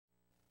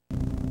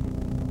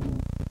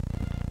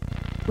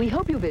We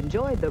hope you've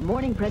enjoyed the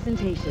morning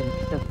presentation,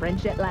 the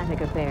French Atlantic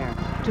Affair.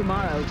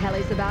 Tomorrow,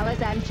 Telly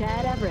Savalas and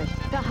Chad Everett.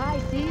 The high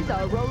seas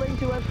are rolling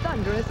to a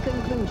thunderous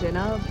conclusion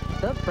of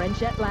the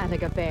French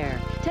Atlantic Affair.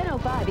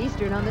 10:05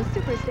 Eastern on the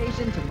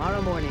Superstation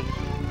tomorrow morning.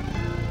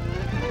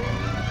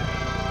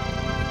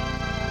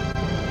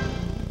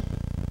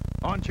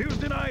 On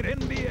Tuesday night,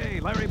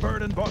 NBA, Larry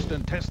Bird and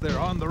Boston test their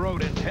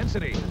on-the-road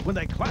intensity when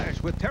they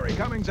clash with Terry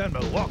Cummings and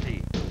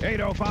Milwaukee.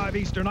 8:05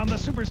 Eastern on the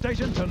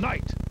Superstation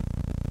tonight.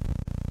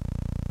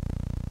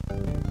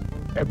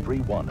 Every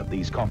one of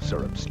these cough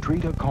syrups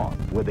treat a cough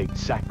with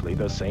exactly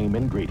the same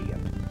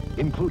ingredient,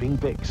 including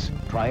Vicks,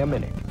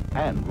 Triaminic,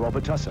 and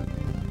Robitussin.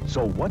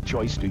 So what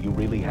choice do you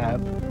really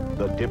have?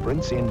 The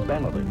difference in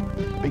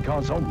Benylin,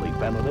 because only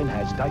Benylin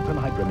has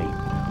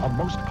diphenhydramine, a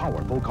most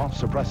powerful cough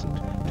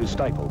suppressant to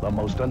stifle the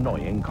most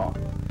annoying cough.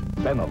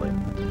 Benylin,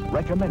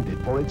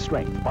 recommended for its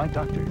strength by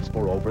doctors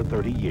for over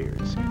 30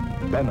 years.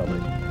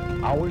 Benylin,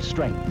 our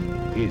strength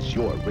is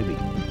your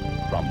relief.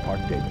 From Park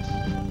Davis.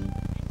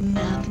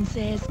 Nothing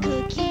says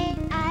cookie,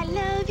 I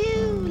love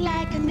you,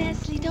 like a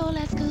Nestle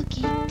Dollars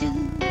cookie do.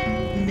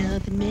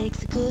 Nothing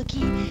makes a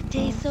cookie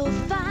taste so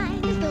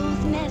fine as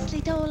those Nestle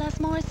Dollars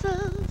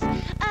morsels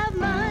of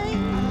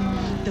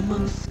mine. The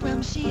most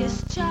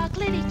scrumptious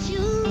chocolatey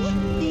chew,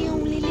 the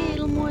only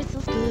little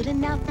morsel's good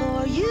enough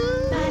for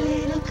you, my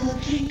little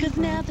cookie. 'Cause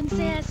nothing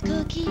says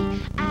cookie,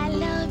 I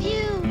love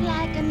you,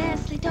 like a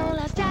Nestle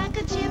Dollars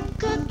chocolate chip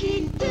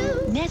cookie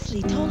do.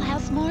 Nestle Toll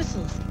House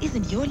morsels,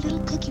 isn't your little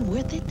cookie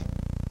worth it?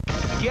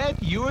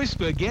 Get your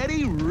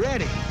spaghetti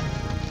ready.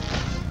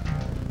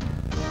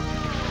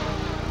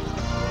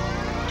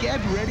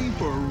 Get ready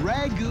for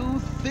Ragu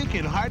Thick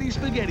and Hearty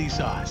Spaghetti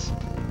Sauce.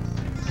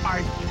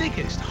 Our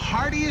thickest,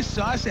 heartiest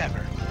sauce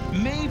ever.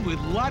 Made with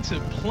lots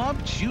of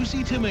plump,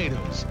 juicy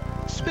tomatoes.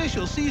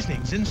 Special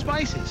seasonings and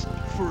spices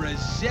for a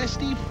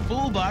zesty,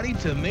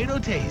 full-bodied tomato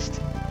taste.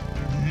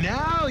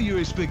 Now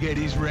your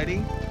spaghetti's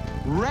ready.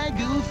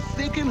 Ragu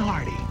Thick and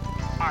Hearty.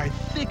 Our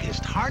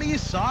thickest,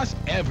 heartiest sauce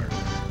ever.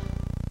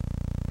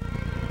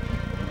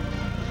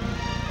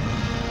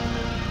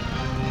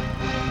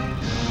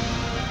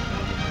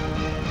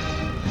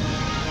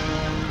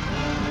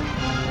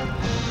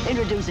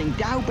 Introducing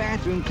Dow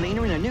Bathroom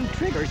Cleaner in a new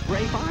Trigger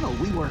spray bottle.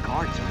 We work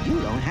hard so you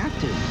don't have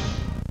to.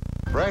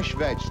 Fresh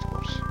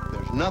vegetables.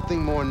 There's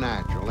nothing more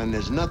natural, and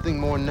there's nothing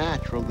more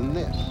natural than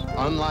this.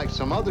 Unlike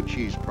some other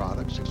cheese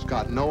products, it's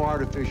got no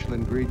artificial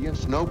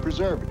ingredients, no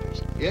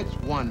preservatives. It's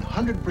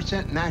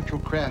 100%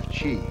 natural Kraft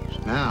cheese.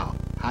 Now,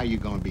 how you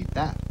gonna beat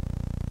that?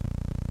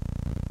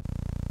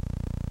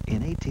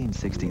 In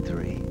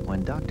 1863,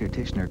 when Dr.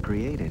 Tishner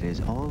created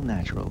his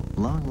all-natural,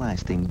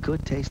 long-lasting,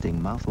 good-tasting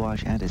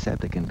mouthwash,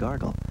 antiseptic, and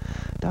gargle,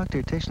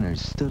 Dr. Tishner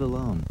stood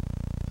alone.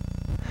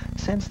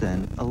 Since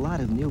then, a lot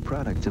of new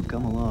products have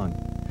come along.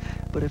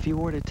 But if you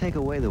were to take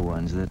away the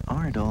ones that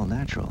aren't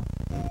all-natural,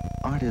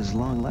 aren't as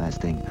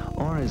long-lasting,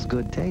 or as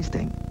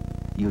good-tasting,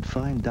 you'd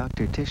find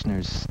Dr.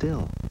 Tishner's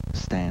still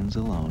stands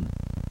alone.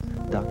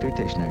 Dr.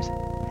 Tishner's,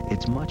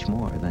 it's much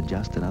more than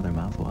just another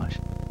mouthwash.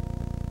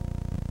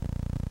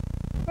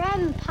 We're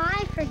having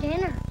pie for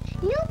dinner.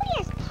 Nobody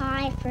has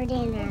pie for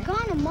dinner. We're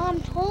gonna,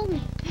 Mom told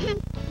me.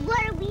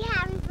 What are we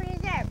having for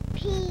dessert?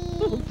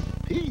 Peas.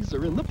 Peas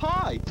are in the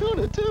pie.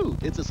 Tuna, too.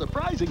 It's a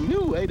surprising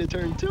new way to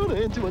turn tuna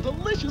into a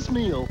delicious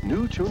meal.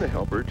 New Tuna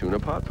Helper Tuna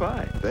Pot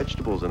Pie.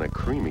 Vegetables in a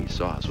creamy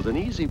sauce with an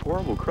easy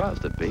pourable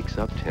crust that bakes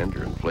up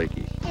tender and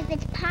flaky. If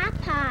it's pot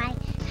pie,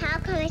 how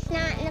come it's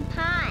not in the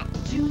pot?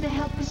 Tuna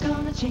Helper's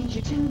gonna change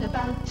your tuna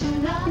about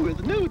tuna.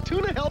 With new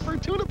Tuna Helper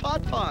Tuna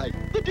Pot Pie.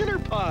 The dinner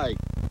pie.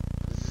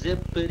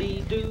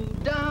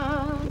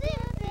 Zippity-doo-dah.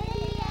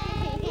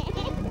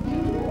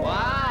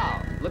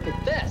 Wow, look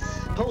at this.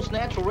 Post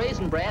Natural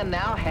Raisin Bran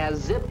now has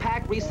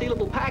zip-pack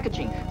resealable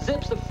packaging.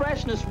 Zips the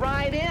freshness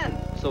right in.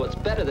 So it's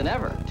better than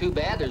ever. Too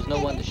bad there's no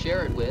one to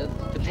share it with.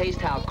 To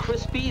taste how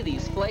crispy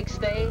these flakes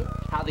stay,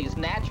 how these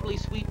naturally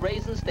sweet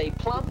raisins stay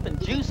plump and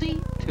juicy.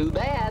 Too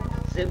bad.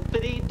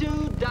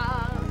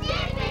 Zippity-doo-dah.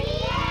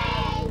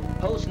 Zippity-yay!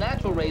 Post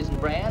Natural Raisin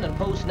Bran and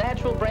Post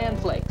Natural Bran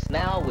Flakes,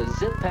 now with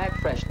zip-pack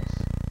freshness.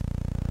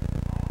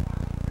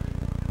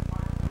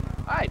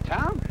 Hi,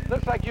 Tom.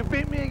 Looks like you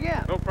beat me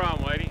again. No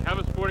problem, lady. Have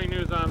a sporting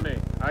news on me.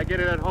 I get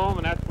it at home,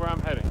 and that's where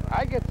I'm heading.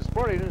 I get the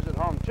sporting news at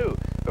home, too.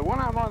 But when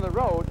I'm on the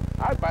road,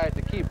 I buy it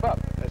to keep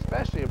up,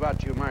 especially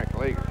about you,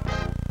 Michael Eager.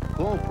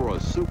 Call for a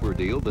super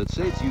deal that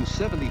saves you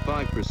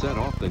 75%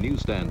 off the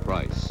newsstand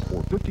price.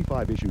 For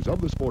 55 issues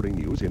of the Sporting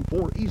News in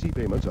 4 easy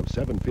payments of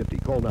 $7.50.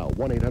 Call now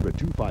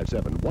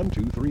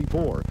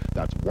 1-800-257-1234.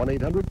 That's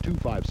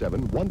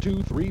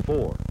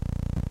 1-800-257-1234.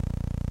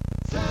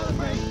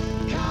 Celebrate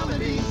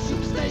comedy,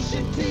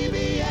 Superstation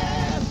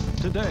TBS.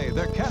 Today,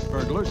 they're cat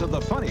burglars of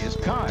the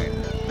funniest kind.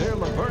 They're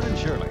Laverne and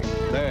Shirley.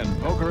 Then,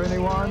 poker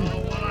anyone?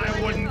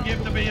 I wouldn't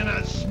give to be in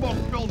a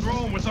smoke-filled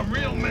room with some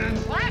real men.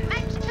 Well, that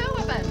makes 2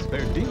 of us.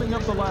 They're dealing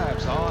up the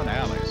laughs on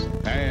Alice.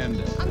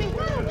 And I mean,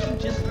 why don't you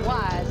just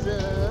wise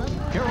up?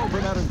 Carol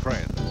Burnett and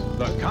Friends.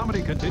 The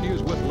comedy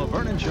continues with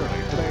Laverne and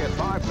Shirley today at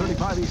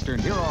 5:35 Eastern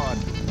here on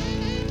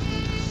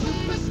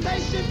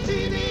Superstation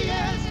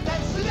TBS.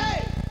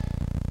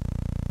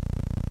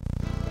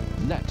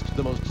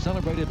 the most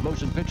celebrated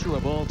motion picture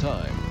of all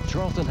time,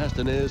 Charlton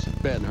Heston is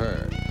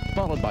Ben-Hur,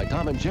 followed by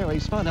Tom and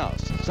Jerry's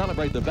Funhouse.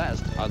 Celebrate the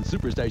best on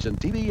Superstation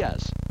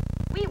TBS.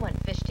 We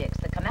want fish sticks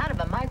that come out of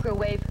a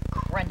microwave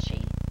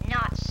crunchy,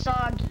 not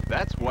soggy.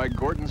 That's why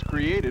Gordon's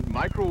created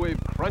microwave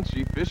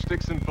crunchy fish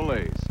sticks and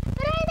fillets.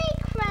 But are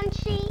they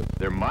crunchy?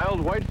 They're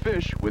mild white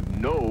fish with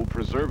no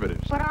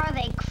preservatives. But are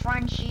they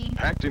crunchy?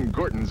 Packed in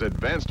Gordon's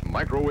advanced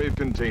microwave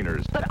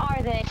containers. But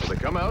are they? So they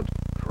come out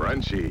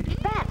crunchy.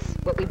 That's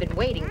what we've been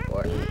waiting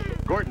for.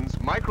 Gordon's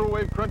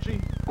microwave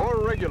crunchy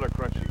or regular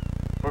crunchy.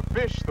 For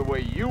fish the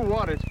way you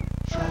want it.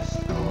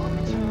 Trust no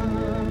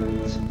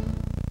returns.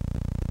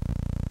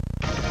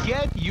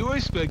 Get your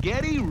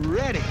spaghetti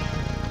ready.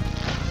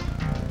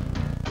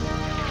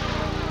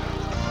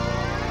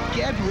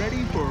 Get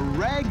ready for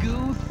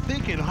Ragu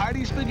Thick and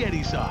Hearty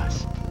Spaghetti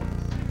Sauce.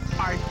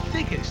 Our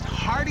thickest,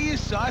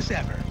 heartiest sauce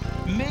ever.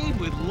 Made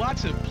with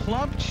lots of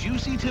plump,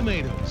 juicy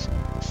tomatoes.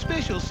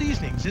 Special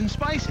seasonings and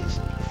spices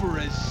for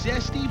a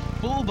zesty,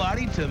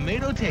 full-bodied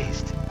tomato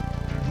taste.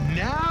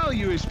 Now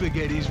your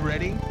spaghetti's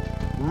ready.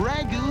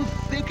 Ragu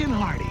Thick and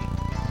Hearty.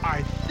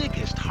 Our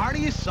thickest,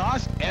 heartiest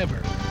sauce ever.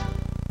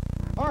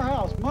 Our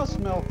house must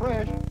smell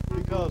fresh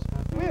because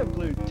we have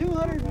glued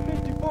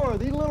 254 of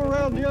these little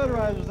round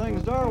deodorizer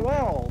things to our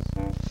walls.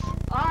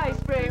 I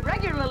spray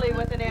regularly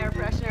with an air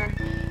freshener.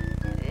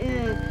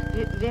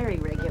 Very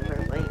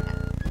regularly.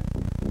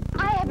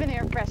 I have an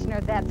air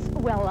freshener that's,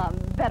 well,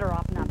 better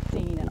off not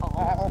seen at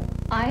all.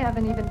 I have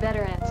an even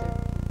better answer.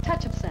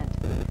 Touch of Scent.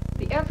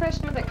 The air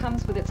freshener that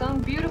comes with its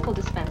own beautiful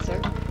dispenser,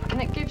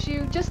 and it gives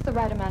you just the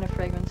right amount of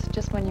fragrance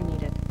just when you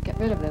need it. Get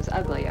rid of those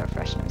ugly air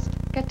fresheners.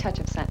 Get Touch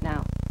of Scent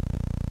now.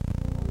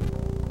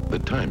 The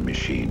time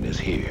machine is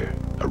here.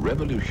 A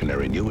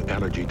revolutionary new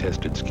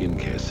allergy-tested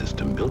skincare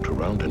system built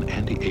around an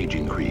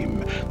anti-aging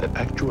cream that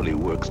actually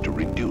works to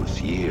reduce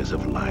years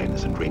of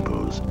lines and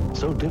wrinkles.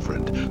 So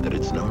different that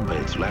it's known by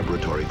its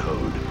laboratory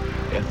code,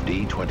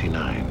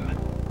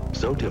 FD29.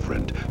 So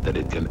different that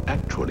it can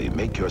actually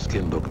make your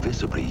skin look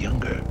visibly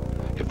younger.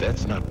 If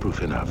that's not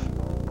proof enough,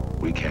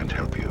 we can't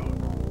help you.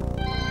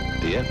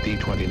 The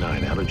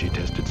FD29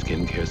 allergy-tested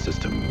skincare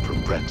system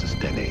from Francis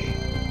Denny.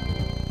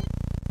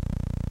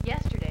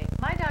 Yesterday,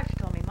 my doctor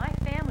told me my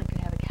family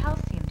could have a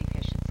calcium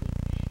deficiency.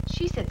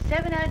 She said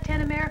 7 out of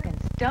 10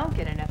 Americans don't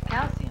get enough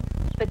calcium.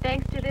 But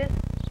thanks to this,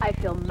 I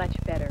feel much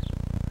better.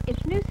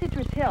 It's new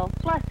Citrus Hill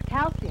plus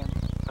calcium.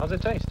 How's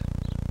it taste?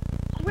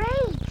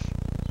 Great!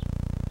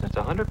 It's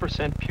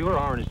 100% pure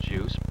orange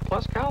juice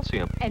plus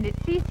calcium. And its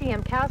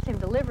CCM calcium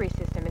delivery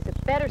system is a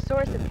better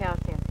source of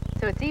calcium,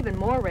 so it's even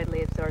more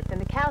readily absorbed than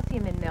the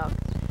calcium in milk.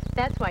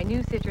 That's why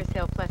new Citrus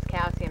Hill Plus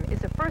Calcium is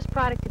the first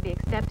product to be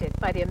accepted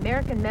by the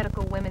American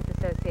Medical Women's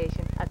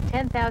Association of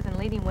 10,000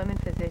 leading women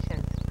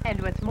physicians.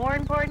 And what's more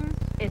important,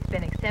 it's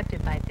been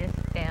accepted by this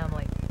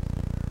family.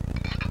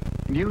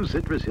 New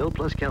Citrus Hill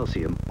Plus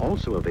Calcium,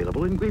 also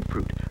available in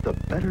grapefruit, the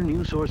better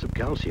new source of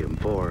calcium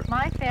for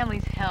my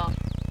family's health.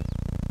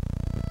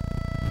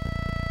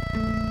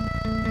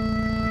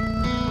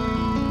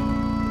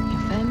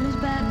 Your family's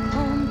back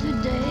home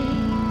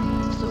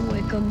today, so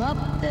wake them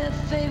up their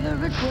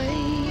favorite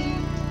way.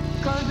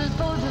 'Cause there's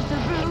Folgers to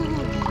brew,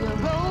 your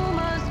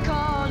aroma's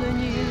calling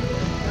you.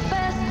 The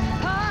best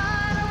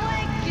part of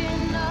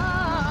waking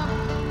up,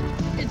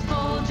 it's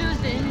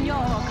Folgers in your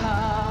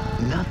car.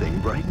 Nothing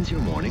brightens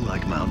your morning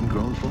like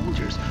mountain-grown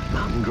Folgers.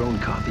 Mountain-grown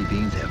coffee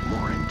beans have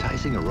more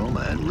enticing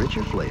aroma and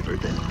richer flavor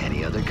than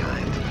any other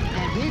kind.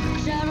 That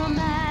rich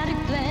aromatic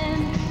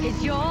blend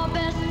is your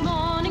best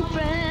morning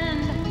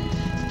friend.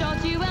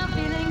 Starts you out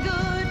feeling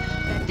good,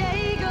 the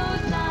day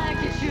goes like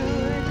it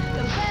should.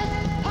 The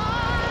best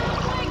part of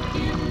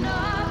waking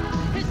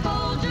up is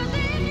Folgers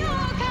in your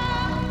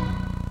car.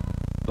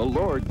 The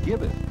Lord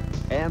giveth,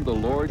 and the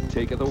Lord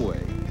taketh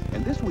away.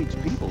 And this week's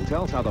People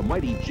tells how the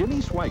mighty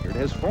Jimmy Swaggart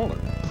has fallen,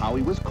 how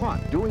he was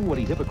caught doing what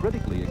he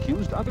hypocritically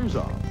accused others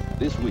of.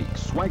 This week,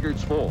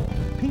 Swaggart's Fall.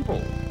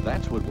 People,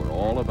 that's what we're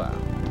all about.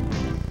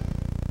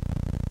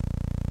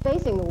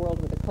 Facing the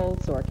world with a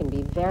cold sore can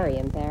be very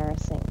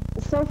embarrassing.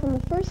 So from the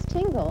first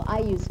tingle, I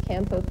use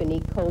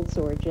Campho-Phenique Cold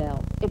Sore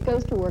Gel. It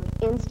goes to work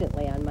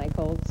instantly on my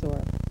cold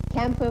sore.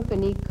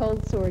 Campho-Phenique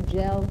Cold Sore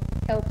Gel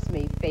helps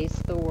me face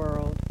the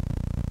world.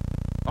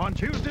 On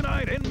Tuesday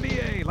night,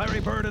 NBA, Larry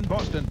Bird and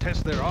Boston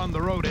test their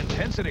on-the-road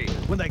intensity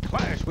when they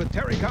clash with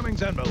Terry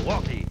Cummings and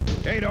Milwaukee.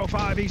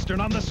 8:05 Eastern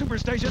on the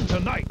Superstation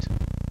tonight.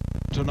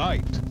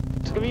 Tonight.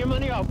 Give me your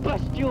money, I'll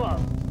bust you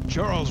up.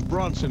 Charles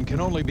Bronson can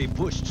only be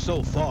pushed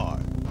so far.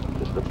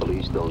 If the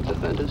police don't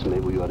defend us, maybe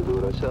we ought to do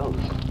it ourselves.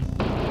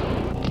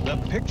 The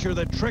picture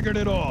that triggered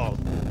it all.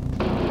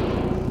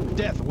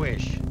 Death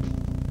Wish.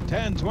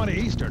 10:20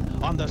 Eastern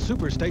on the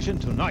Superstation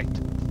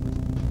tonight.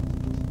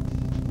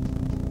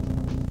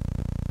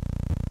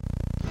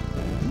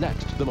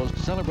 Next, the most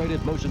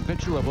celebrated motion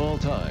picture of all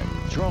time,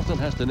 Charlton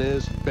Heston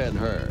is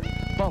Ben-Hur,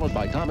 followed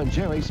by Tom and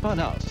Jerry's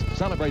Funhouse.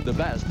 Celebrate the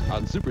best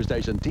on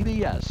Superstation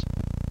TBS.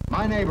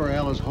 My neighbor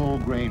Ella's whole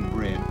grain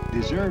bread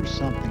deserves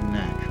something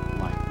natural,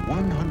 like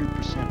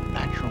 100%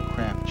 natural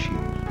craft cheese.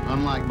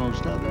 Unlike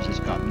most others, it's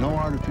got no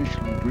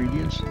artificial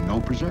ingredients,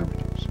 no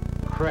preservatives.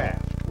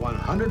 Kraft,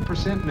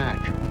 100%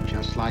 natural,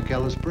 just like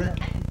Ellis bread.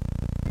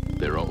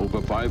 There are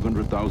over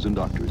 500,000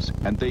 doctors,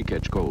 and they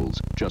catch colds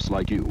just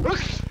like you.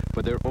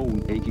 For their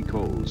own achy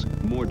colds,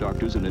 more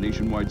doctors in a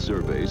nationwide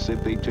survey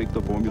said they take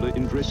the formula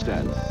in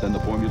Dristan than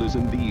the formulas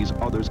in these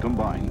others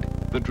combined.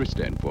 The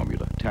Dristan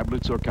formula,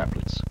 tablets or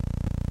caplets.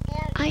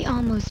 I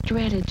almost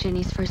dreaded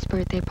Jenny's first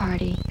birthday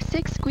party.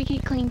 6 squeaky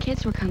clean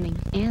kids were coming,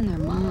 and their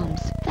moms.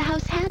 The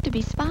house had to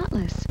be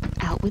spotless.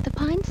 Out with the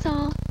Pine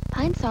Sol.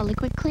 Pine Sol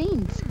liquid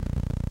cleans.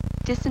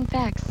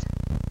 Disinfects.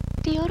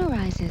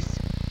 Deodorizes.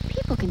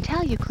 People can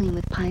tell you clean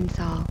with Pine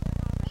Sol.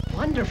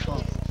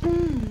 Wonderful.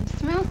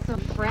 Smells so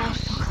fresh.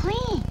 So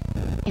clean.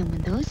 And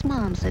when those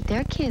moms let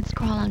their kids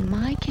crawl on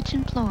my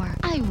kitchen floor,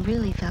 I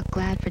really felt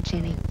glad for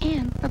Jenny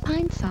and for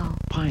Pine Sol.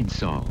 Pine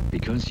Sol,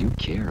 because you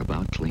care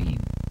about clean.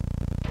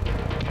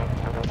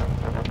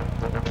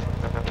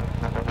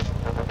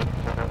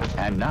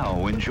 And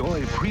now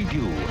enjoy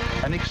Preview,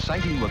 an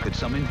exciting look at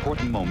some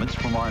important moments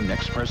from our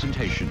next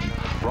presentation.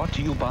 Brought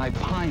to you by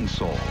Pine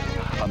Sol,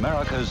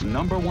 America's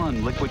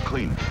 #1 liquid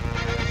cleaner.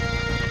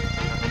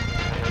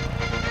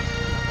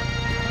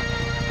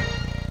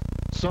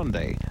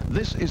 Sunday,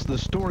 this is the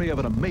story of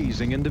an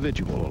amazing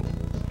individual.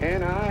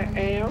 And I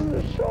am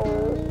the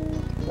sole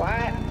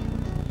white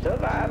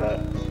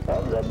survivor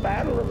of the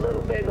Battle of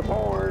Little Big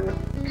Horn.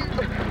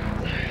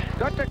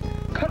 Doctor,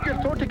 cut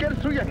your throat to get it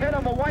through your head.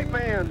 I'm a white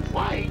man.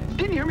 Why?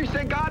 Didn't you hear me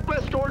say, God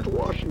bless George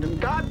Washington?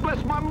 God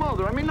bless my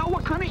mother. I mean, now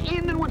what kind of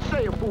Indian would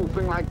say a fool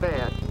thing like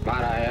that?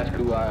 Might I ask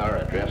who I are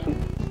addressing?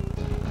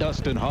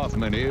 Dustin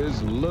Hoffman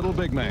is Little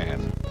Big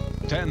Man.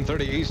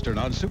 10:30 Eastern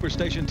on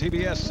Superstation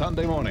TBS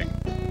Sunday morning.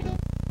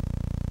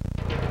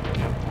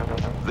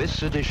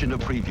 This edition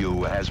of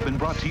Preview has been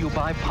brought to you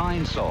by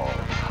Pine Sol,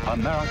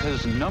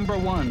 America's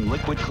 #1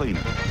 liquid cleaner.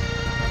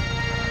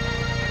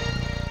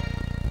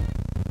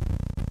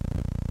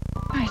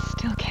 I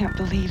still can't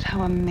believe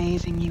how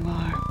amazing you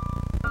are.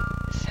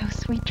 So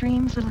sweet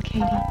dreams, little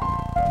Katie.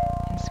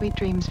 And sweet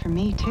dreams for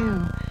me,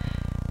 too.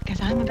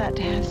 Because I'm about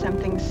to have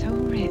something so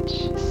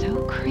rich,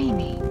 so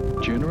creamy.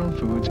 General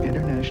Foods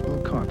International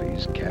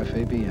Coffee's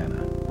Cafe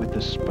Vienna with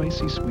the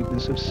spicy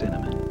sweetness of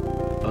cinnamon.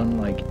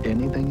 Unlike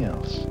anything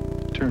else,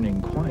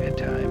 turning quiet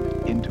time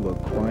into a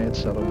quiet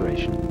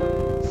celebration.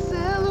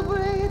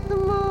 Celebrate the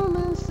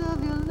moments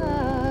of your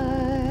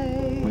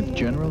life. With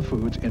General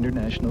Foods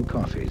International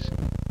Coffees.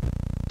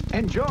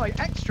 Enjoy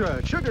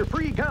extra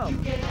sugar-free gum.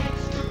 You get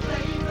extra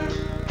flavor,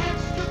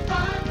 extra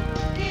fun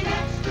in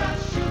extra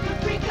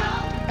sugar-free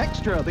gum.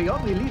 Extra, the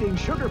only leading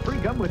sugar-free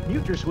gum with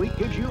NutraSweet,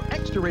 gives you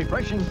extra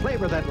refreshing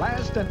flavor that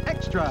lasts an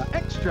extra,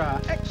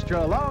 extra,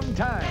 extra long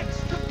time.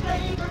 Extra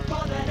flavor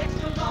for that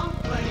extra long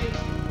play.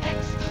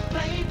 Extra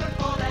flavor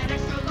for that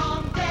extra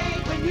long day.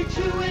 When you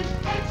chew it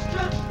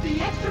extra, the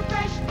extra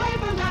fresh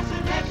flavor lasts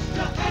an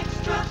extra,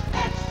 extra,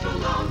 extra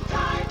long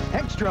time.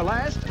 Extra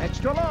lasts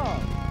extra long.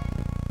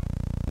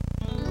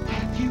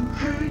 Have you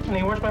heard?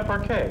 Honey, where's my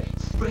parquet?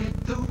 Spread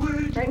the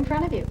word. Right in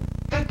front of you.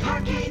 The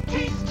parquet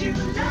taste you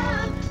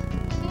love.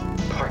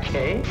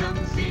 Parquet?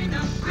 Comes in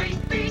a great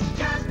big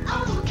tub.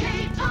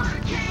 Okay,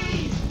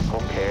 parquet.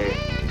 Okay.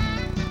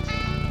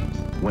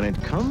 When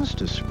it comes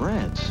to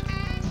spreads,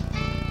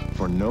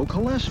 for no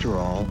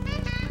cholesterol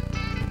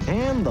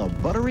and the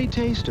buttery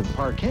taste of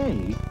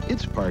Parquet,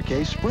 it's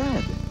Parquet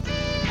Spread.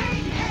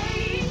 Hey,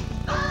 hey,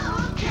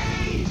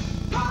 okay,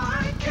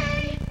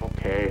 parquet.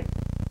 Okay.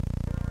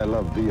 I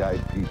love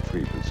VIP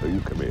treatment, so you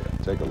come here.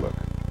 Take a look.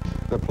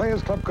 The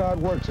Players Club card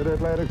works at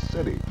Atlantic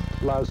City,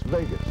 Las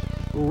Vegas,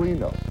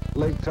 Reno,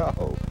 Lake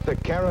Tahoe, the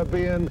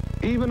Caribbean,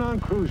 even on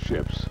cruise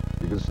ships.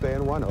 You can stay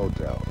in one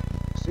hotel,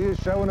 see a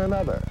show in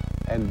another,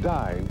 and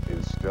dine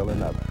in still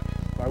another.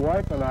 My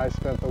wife and I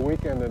spent the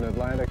weekend in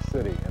Atlantic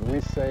City, and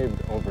we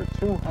saved over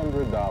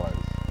 $200.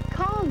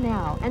 Call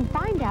now and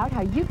find out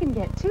how you can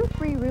get 2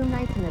 free room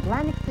nights in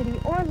Atlantic City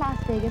or Las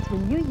Vegas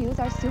when you use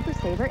our Super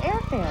Saver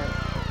airfares.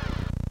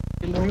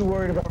 Are you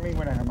worried about me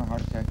when I have my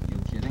heart attack? You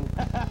kidding?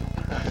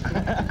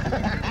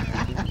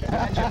 You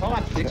got your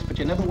heart fixed, but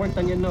you never worked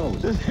on your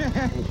nose.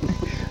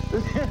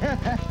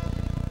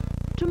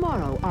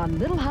 Tomorrow on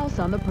Little House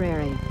on the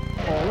Prairie.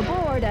 All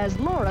aboard as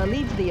Laura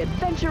leads the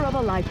adventure of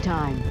a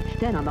lifetime.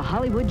 Then on the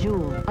Hollywood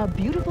Jewel, a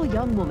beautiful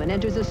young woman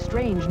enters a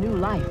strange new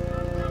life.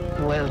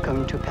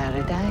 Welcome to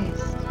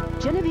paradise.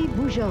 Genevieve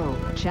Bujold,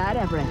 Chad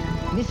Everett,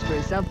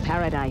 Mistress of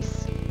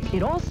Paradise.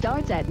 It all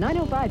starts at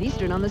 9:05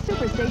 Eastern on the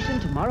Superstation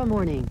tomorrow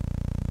morning.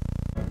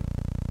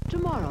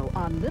 Tomorrow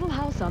on Little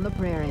House on the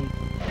Prairie.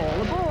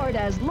 All aboard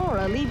as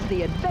Laura leads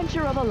the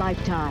adventure of a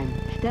lifetime.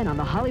 Then on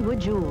the Hollywood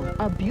Jewel,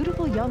 a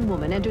beautiful young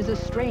woman enters a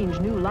strange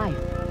new life.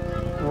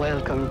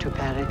 Welcome to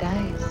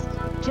paradise.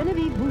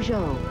 Genevieve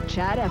Bujold,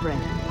 Chad Everett,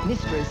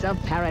 Mistress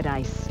of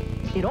Paradise.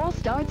 It all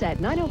starts at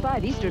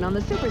 9:05 Eastern on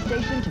the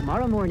Superstation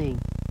tomorrow morning.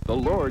 The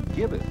Lord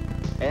giveth,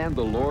 and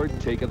the Lord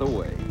taketh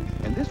away.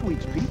 And this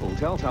week's People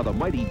tells how the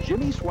mighty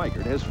Jimmy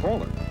Swaggart has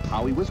fallen,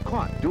 how he was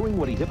caught doing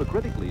what he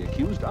hypocritically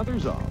accused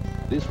others of.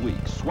 This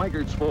week,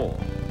 Swiggert's Fall.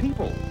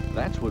 People,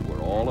 that's what we're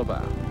all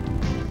about.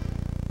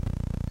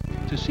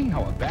 To see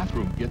how a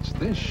bathroom gets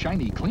this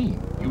shiny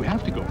clean, you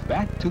have to go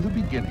back to the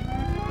beginning.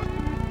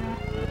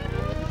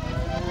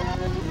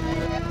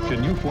 The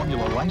new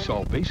formula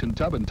Lysol Basin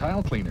Tub and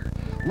Tile Cleaner.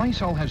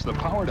 Lysol has the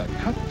power to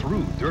cut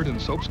through dirt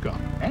and soap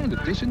scum, and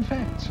it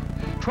disinfects.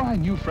 Try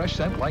new fresh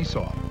scent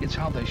Lysol. It's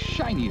how the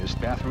shiniest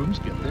bathrooms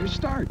get their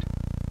start.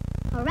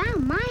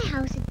 Around my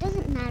house, it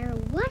doesn't matter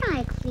what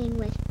I clean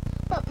with.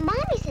 But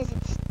Mommy says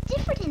it's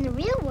different in the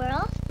real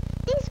world.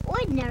 These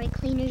ordinary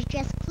cleaners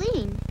just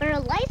clean, but a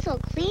Lysol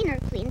cleaner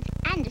cleans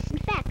and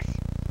disinfects.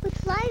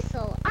 With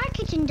Lysol, our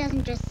kitchen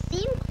doesn't just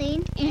seem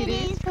clean, it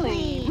is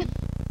clean.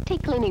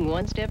 Take cleaning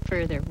one step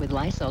further with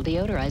Lysol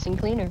Deodorizing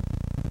Cleaner.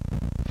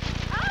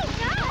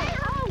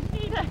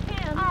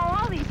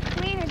 All these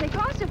cleaners, they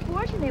cost a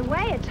fortune, they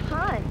weigh a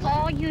ton.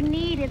 All you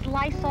need is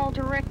Lysol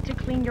Direct to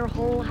clean your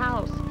whole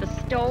house. The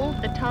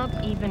stove, the tub,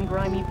 even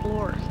grimy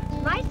floors.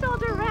 Lysol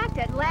Direct,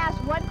 at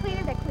last, one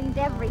cleaner that cleans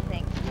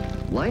everything.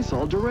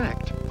 Lysol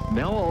Direct,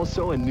 now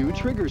also a new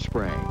trigger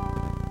spray.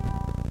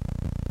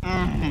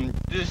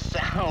 This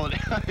salad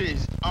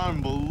is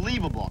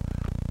unbelievable.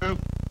 It's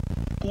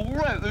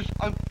great. It's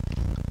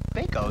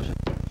Baco's.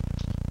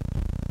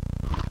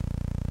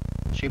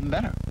 It's even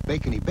better.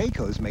 Bacony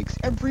Baco's makes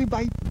every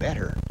bite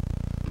better.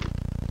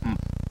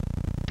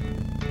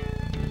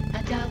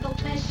 A double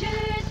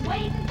pleasure's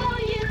waiting for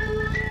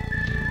you.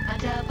 A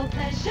double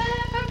pleasure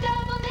from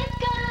Double Mint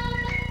Gum.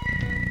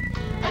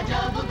 A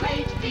double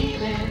great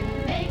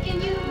feeling,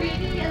 making you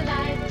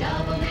realize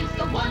Double Mint's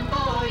the one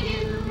for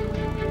you.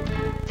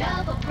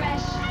 Double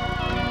fresh,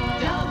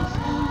 double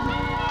smooth,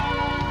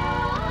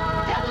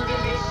 double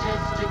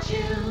delicious to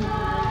chew. A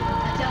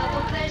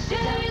double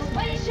pleasure is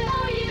waiting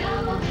for you.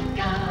 Double Mint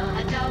Gum.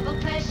 A double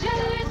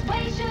pleasure is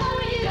waiting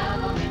for you.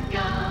 Double Mint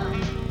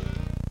Gum.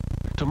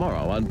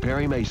 Tomorrow on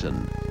Perry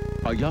Mason,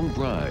 a young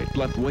bride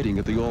left waiting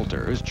at the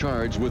altar is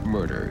charged with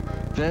murder.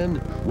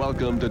 Then,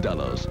 welcome to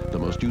Delos, the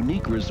most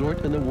unique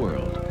resort in the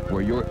world,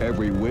 where your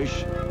every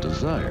wish,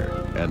 desire,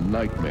 and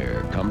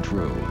nightmare come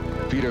true.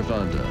 Peter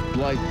Fonda,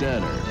 Blythe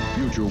Danner,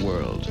 Future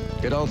World.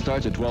 It all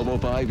starts at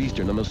 12:05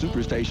 Eastern on the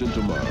Superstation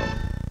tomorrow.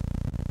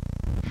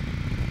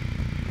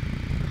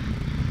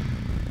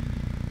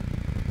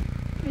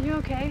 Are you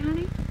okay,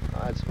 honey?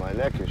 It's my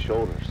neck and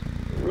shoulders.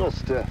 They're real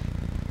stiff.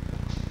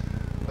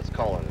 Let's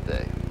call it a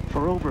day.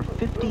 For over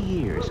 50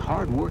 years,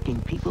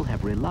 hard-working people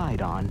have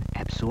relied on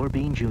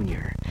Absorbine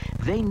Jr.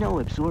 They know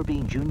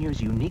Absorbine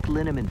Jr.'s unique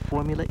liniment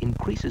formula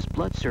increases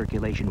blood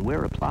circulation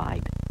where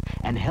applied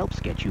and helps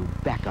get you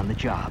back on the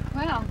job.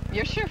 Well,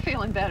 you're sure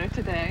feeling better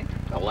today.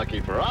 Now, lucky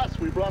for us,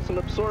 we brought some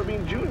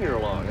Absorbine Jr.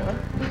 along, huh?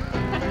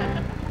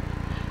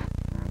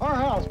 Our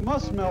house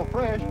must smell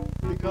fresh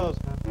because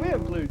we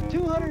have glued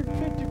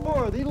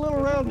 254 of these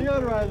little round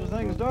deodorizer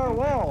things to our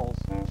walls.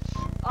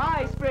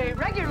 I spray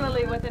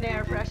regularly with an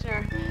air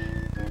freshener.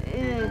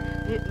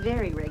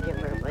 Very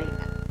regularly.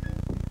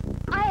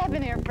 I have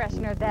an air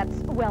freshener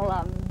that's,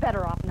 well,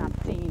 better off not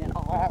seen at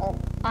all.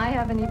 I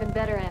have an even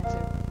better answer.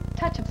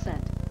 Touch of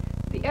Scent.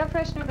 The air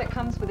freshener that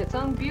comes with its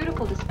own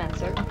beautiful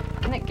dispenser,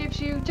 and it gives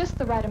you just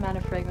the right amount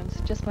of fragrance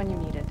just when you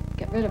need it.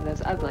 Get rid of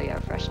those ugly air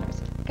fresheners.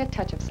 Get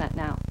Touch of Scent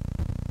now.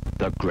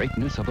 The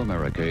greatness of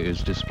America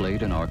is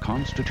displayed in our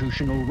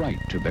constitutional right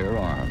to bear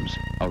arms,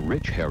 a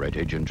rich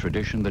heritage and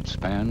tradition that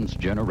spans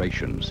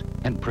generations.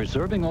 And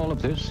preserving all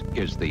of this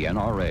is the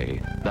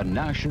NRA, the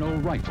National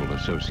Rifle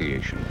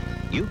Association.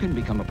 You can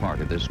become a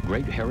part of this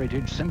great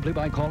heritage simply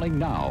by calling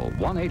now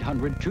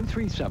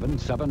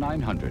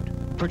 1-800-237-7900.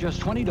 For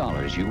just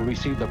 $20, you will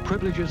receive the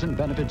privileges and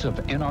benefits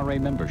of NRA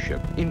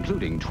membership,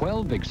 including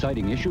 12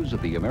 exciting issues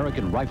of the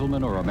American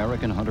Rifleman or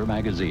American Hunter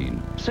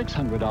magazine,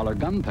 $600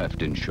 gun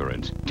theft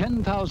insurance,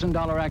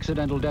 $10,000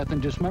 accidental death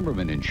and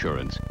dismemberment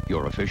insurance,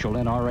 your official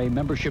NRA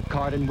membership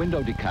card and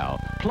window decal,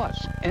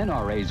 plus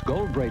NRA's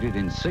gold-braided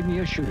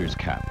insignia shooter's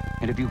cap.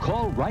 And if you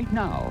call right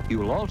now, you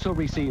will also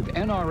receive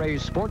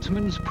NRA's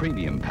Sportsman's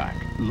Premium Pack,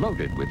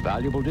 loaded with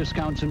valuable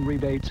discounts and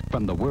rebates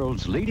from the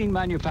world's leading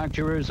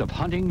manufacturers of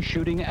hunting,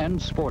 shooting,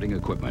 and sporting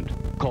equipment.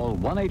 Call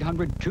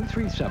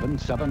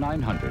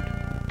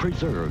 1-800-237-7900.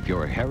 Preserve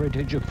your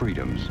heritage of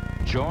freedoms.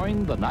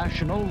 Join the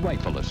National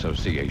Rifle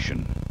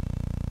Association.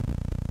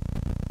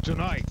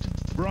 Tonight,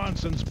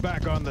 Bronson's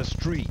back on the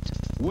street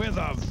with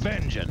a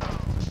vengeance.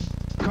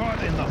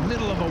 Caught in the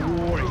middle of a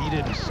war he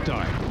didn't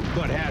start,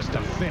 but has to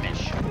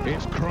finish.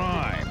 It's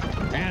crime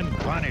and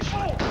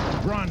punishment,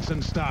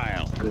 Bronson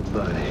style.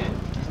 Goodbye.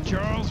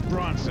 Charles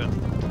Bronson,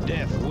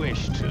 Death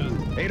Wish 2.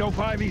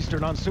 8:05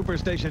 Eastern on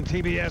Superstation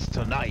TBS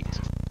tonight.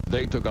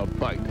 They took a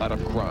bite out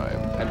of crime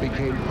and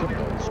became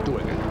criminals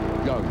doing it.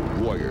 Young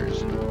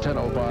warriors.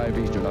 10:05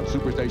 Eastern on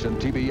Superstation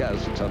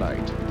TBS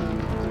tonight.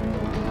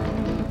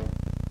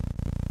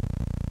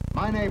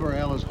 My neighbor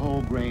Ella's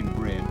whole grain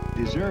bread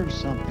deserves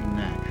something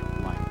natural,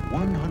 like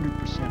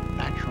 100%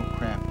 natural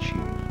Kraft cheese.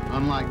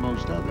 Unlike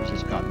most others,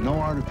 it's got no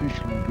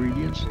artificial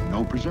ingredients,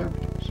 no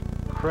preservatives.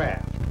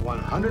 Kraft,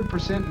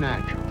 100%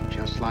 natural,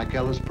 just like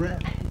Ella's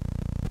bread.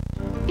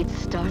 It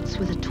starts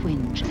with a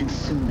twinge, and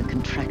soon the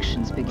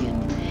contractions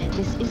begin.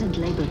 This isn't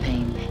labor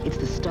pain. It's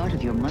the start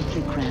of your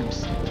monthly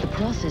cramps. The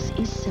process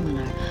is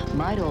similar.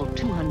 Midol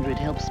 200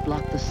 helps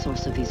block the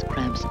source of these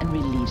cramps and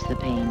relieves the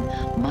pain.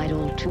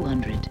 Midol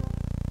 200.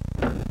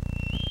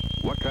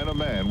 What kind of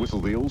man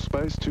whistled the Old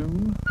Spice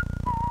tune?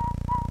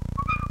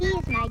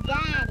 He's my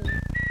daddy.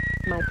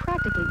 My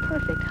practically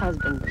perfect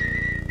husband.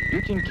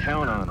 You can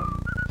count on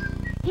him.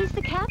 He's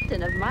the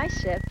captain of my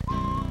ship.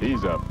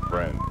 He's a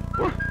friend.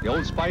 The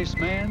Old Spice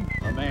man,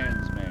 a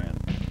man's man.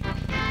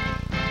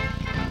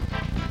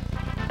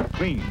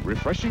 Clean,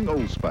 refreshing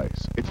Old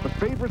Spice. It's the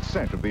favorite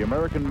scent of the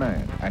American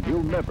man, and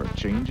he'll never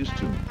change his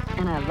tune.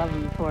 And I love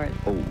him for it.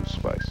 Old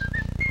Spice.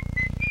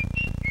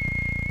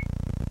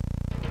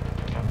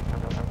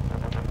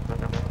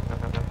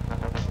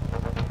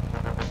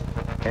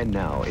 And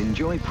now,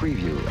 enjoy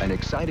Preview, an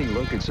exciting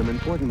look at some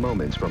important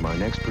moments from our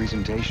next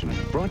presentation.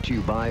 Brought to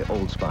you by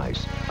Old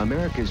Spice,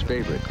 America's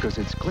favorite because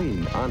it's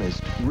clean,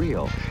 honest,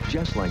 real,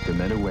 just like the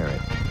men who wear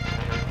it.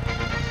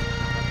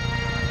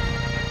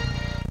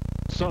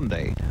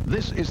 Sunday,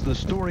 this is the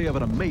story of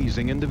an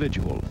amazing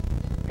individual.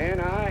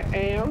 And I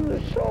am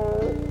the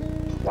sole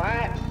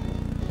white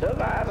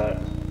survivor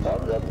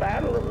of the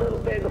Battle of Little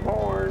Big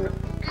Horn.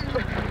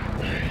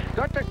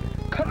 Got to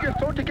cut your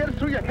throat to get it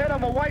through your head.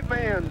 I'm a white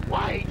man.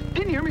 White?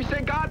 Didn't you hear me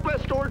say, God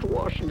bless George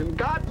Washington?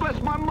 God bless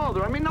my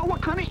mother. I mean, now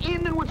what kind of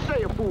Indian would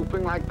say a fool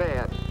thing like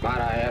that? Might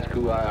I ask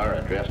who I are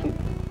addressing?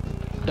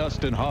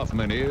 Dustin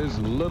Hoffman is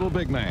Little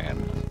Big Man.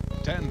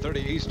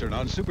 10:30 Eastern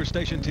on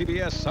Superstation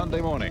TBS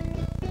Sunday morning.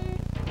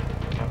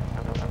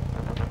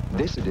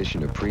 This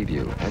edition of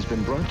Preview has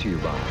been brought to you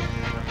by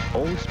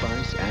Old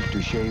Spice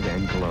Aftershave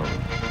and Cologne.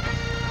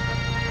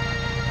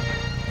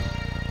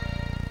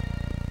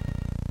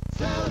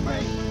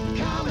 Celebrate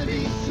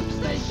comedy,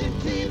 Superstation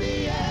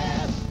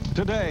TBS.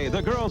 Today,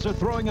 the girls are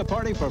throwing a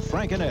party for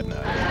Frank and Edna.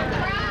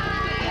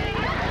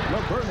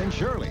 Laverne and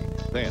Shirley.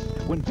 Then,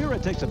 when Vera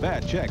takes a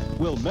bad check,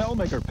 will Mel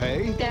make her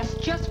pay? That's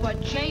just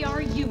what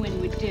J.R. Ewan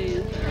would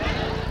do.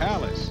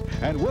 Alice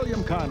and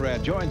William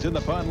Conrad joins in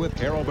the fun with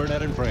Carol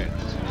Burnett and friends.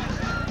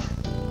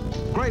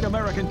 Great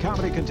American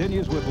comedy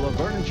continues with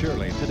Laverne and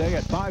Shirley today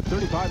at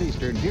 5:35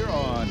 Eastern here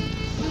on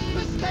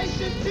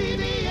Superstation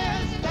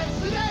TBS.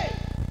 That's today.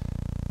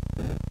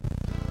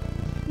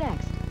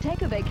 Next,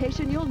 take a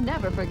vacation you'll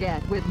never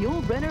forget with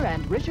Yul Brynner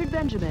and Richard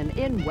Benjamin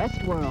in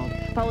Westworld,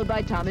 followed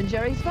by Tom and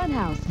Jerry's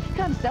Funhouse.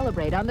 Come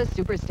celebrate on the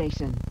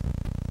Superstation.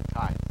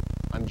 Hi,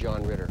 I'm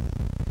John Ritter.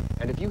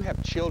 And if you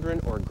have children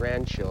or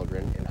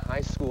grandchildren in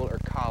high school or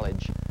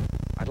college,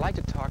 I'd like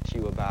to talk to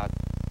you about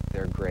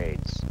their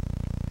grades.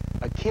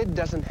 A kid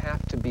doesn't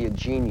have to be a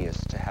genius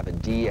to have a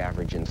D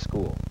average in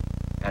school.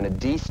 And a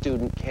D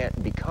student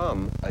can't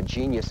become a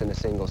genius in a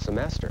single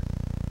semester.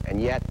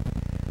 And yet,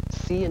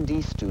 C and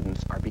D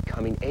students are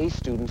becoming A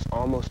students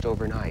almost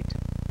overnight.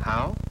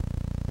 How?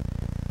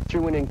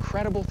 Through an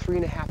incredible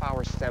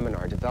 3.5-hour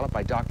seminar developed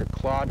by Dr.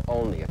 Claude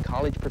Olney, a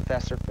college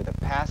professor for the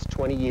past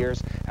 20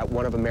 years at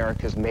one of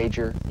America's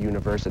major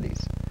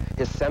universities.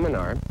 His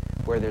seminar,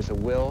 Where There's a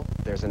Will,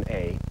 There's an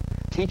A,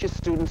 teaches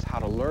students how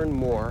to learn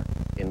more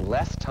in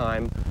less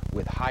time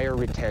with higher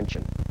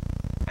retention.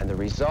 And the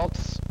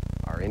results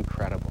are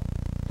incredible.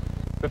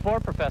 Before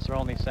Professor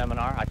Olney's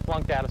seminar, I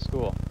flunked out of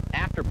school.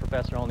 After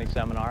Professor Olney's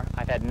seminar,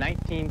 I've had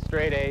 19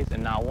 straight A's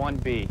and not one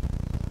B.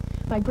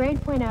 My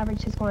grade point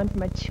average has gone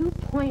from a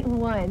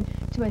 2.1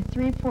 to a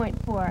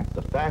 3.4.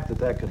 The fact that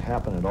that could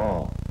happen at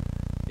all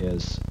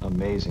is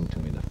amazing to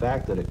me. The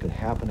fact that it could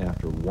happen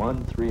after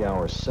one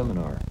 3-hour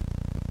seminar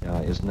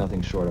is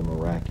nothing short of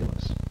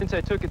miraculous. Since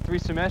I took it 3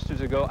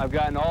 semesters ago, I've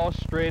gotten all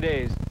straight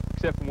A's,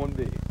 except for one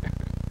B.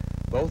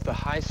 Both the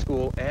high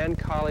school and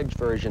college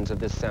versions of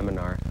this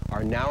seminar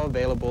are now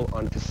available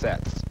on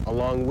cassettes,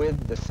 along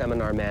with the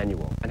seminar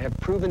manual, and have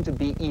proven to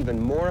be even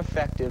more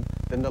effective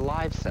than the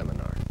live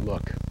seminar.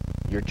 Look,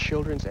 your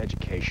children's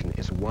education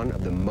is one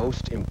of the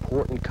most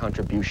important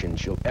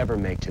contributions you'll ever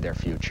make to their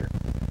future.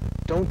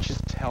 Don't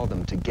just tell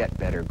them to get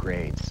better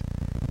grades.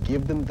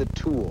 Give them the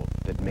tool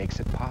that makes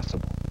it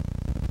possible.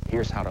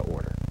 Here's how to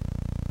order.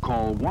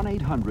 Call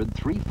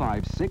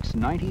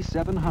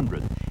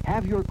 1-800-356-9700.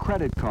 Have your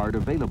credit card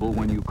available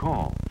when you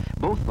call.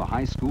 Both the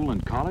high school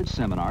and college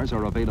seminars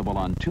are available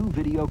on 2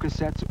 video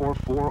cassettes or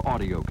 4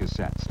 audio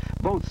cassettes.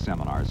 Both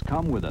seminars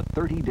come with a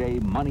 30-day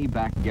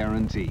money-back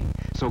guarantee.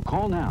 So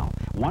call now,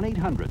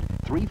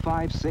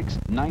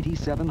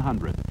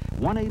 1-800-356-9700.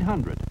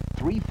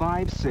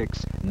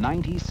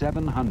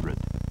 1-800-356-9700.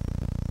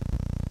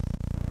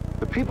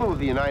 The people of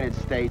the United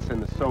States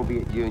and the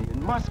Soviet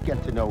Union must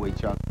get to know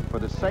each other for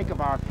the sake of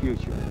our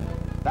future.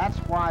 That's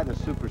why the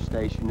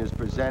Superstation is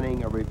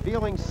presenting a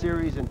revealing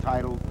series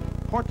entitled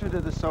Portrait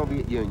of the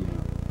Soviet Union.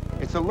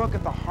 It's a look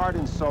at the heart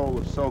and soul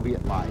of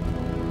Soviet life.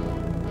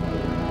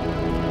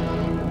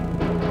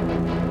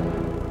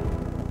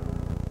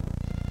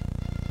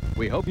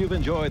 We hope you've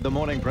enjoyed the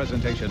morning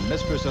presentation,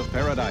 Mistress of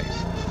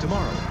Paradise.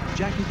 Tomorrow,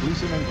 Jackie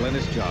Gleason and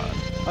Glennis John,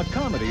 a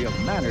comedy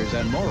of manners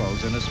and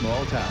morals in a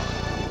small town.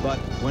 But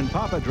when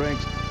Papa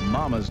drinks,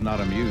 Mama's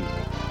not amused.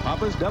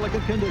 Papa's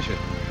Delicate Condition,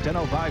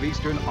 10:05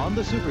 Eastern on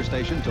the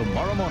Superstation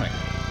tomorrow morning.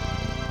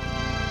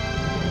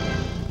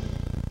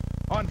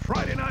 On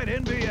Friday night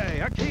NBA,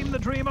 Hakeem the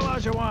Dream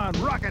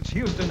Olajuwon rockets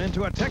Houston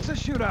into a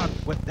Texas shootout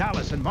with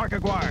Dallas and Mark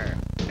Aguirre.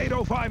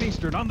 8:05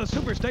 Eastern on the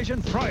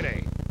Superstation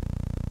Friday.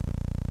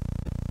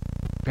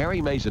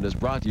 Perry Mason is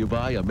brought to you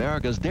by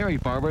America's Dairy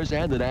Farmers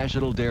and the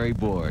National Dairy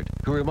Board,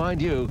 who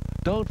remind you,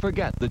 don't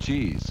forget the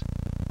cheese.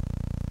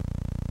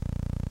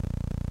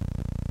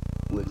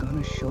 We're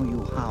going to show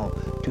you how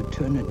to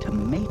turn a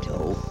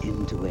tomato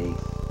into a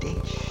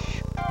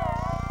dish.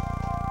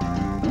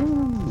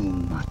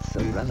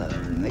 Mozzarella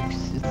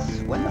makes it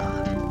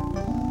sweller.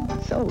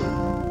 So,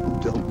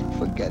 don't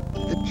forget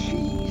the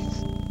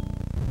cheese.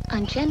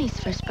 On Jenny's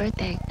first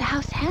birthday, the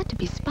house had to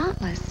be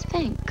spotless.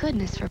 Thank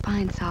goodness for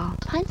Pine Sol.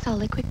 Pine Sol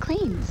liquid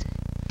cleans,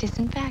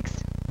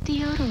 disinfects,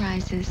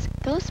 deodorizes.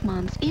 Those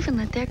moms even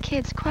let their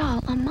kids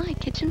crawl on my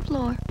kitchen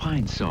floor.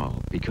 Pine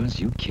Sol,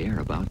 because you care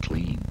about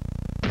clean.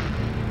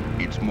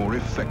 It's more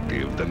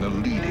effective than the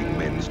leading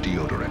men's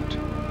deodorant.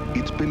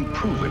 It's been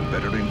proven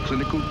better in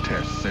clinical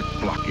tests at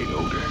blocking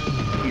odor.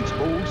 It's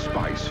Old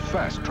Spice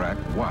Fast Track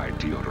Wide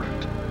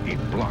Deodorant. It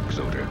blocks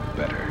odor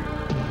better.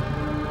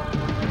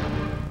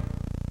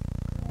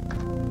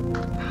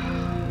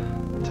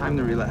 Time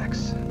to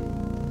relax.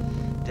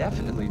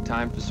 Definitely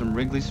time for some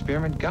Wrigley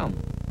Spearmint gum.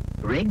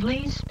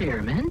 Wrigley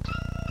Spearmint?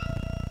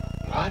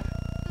 What?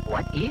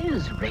 What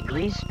is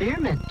Wrigley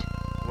Spearmint?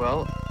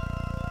 Well,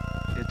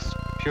 it's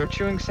pure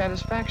chewing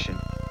satisfaction.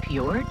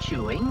 Pure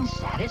chewing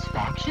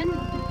satisfaction?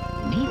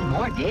 Need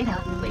more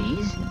data,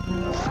 please.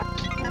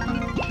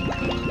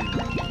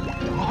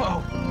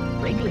 Whoa!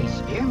 Wrigley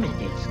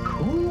Spearmint is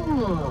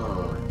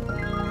cool.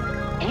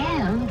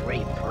 And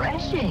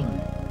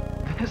refreshing.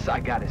 This I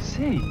gotta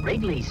see.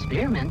 Wrigley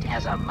Spearmint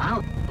has a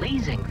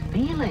mouth-pleasing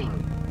feeling.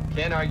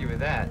 Can't argue with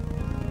that.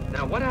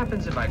 Now, what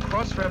happens if I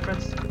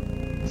cross-reference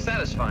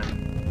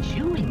satisfying?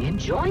 Chewing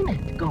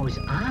enjoyment goes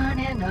on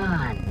and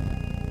on.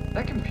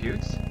 That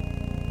computes.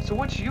 So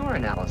what's your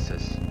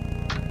analysis?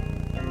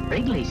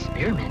 Wrigley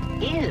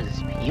Spearmint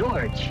is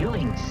pure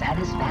chewing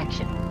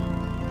satisfaction.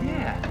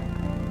 Yeah.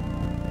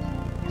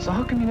 So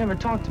how come you never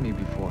talked to me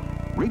before?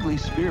 Wrigley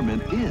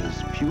Spearmint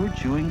is pure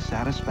chewing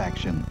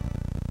satisfaction.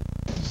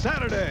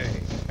 Saturday,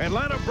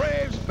 Atlanta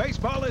Braves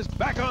baseball is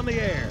back on the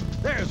air.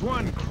 There's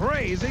one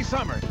crazy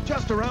summer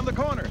just around the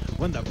corner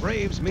when the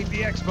Braves meet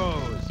the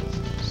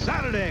Expos.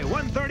 Saturday,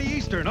 1:30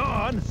 Eastern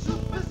on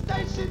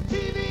Superstation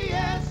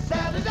TVS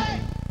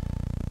Saturday.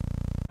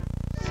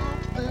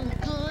 Something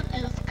good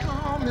is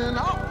coming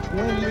up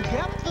when you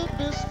get the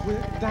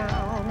Bisquick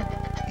down.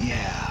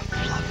 Yeah,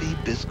 fluffy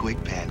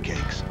Bisquick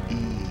pancakes.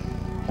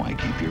 Why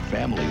keep your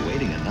family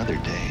waiting another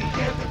day?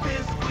 Get the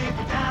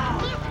Bisquick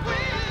down.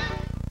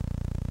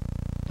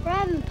 We're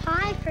having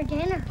pie for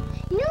dinner.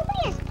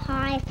 Nobody has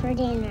pie for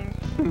dinner.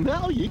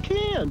 Now you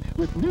can,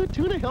 with new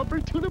Tuna Helper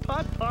Tuna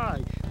Pot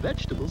Pie.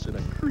 Vegetables in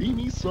a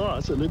creamy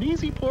sauce and an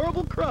easy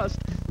pourable crust.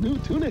 New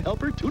Tuna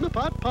Helper Tuna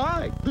Pot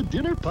Pie, the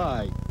dinner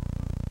pie.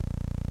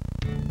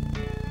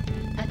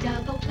 A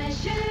double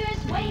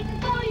pleasure's waiting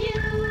for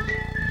you.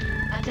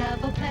 A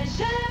double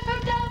pleasure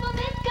from Double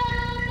Mint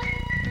Gum.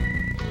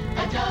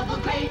 A double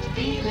great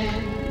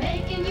feeling,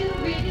 making you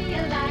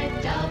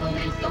realize Double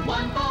Mint's the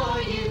one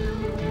for you.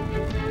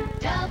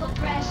 Double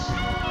fresh,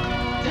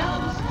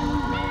 double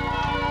smooth,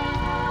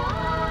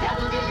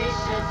 double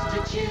delicious to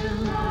chew.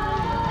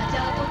 A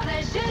double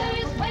pleasure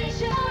is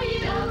waiting for you.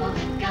 Double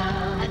Mint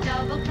Gum. A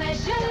double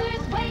pleasure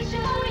is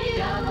waiting for you.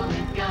 Double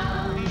Mint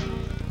Gum.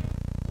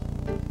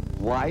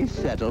 Why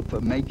settle for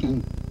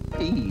making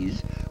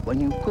peas when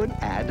you could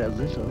add a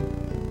little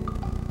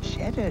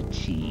cheddar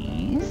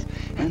cheese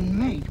and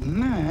make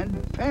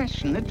mad,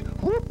 passionate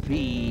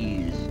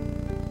whoopies?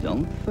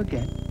 Don't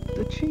forget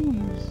the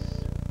cheese.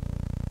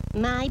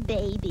 My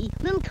baby,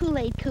 little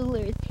Kool-Aid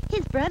coolers.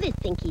 His brothers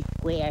think he's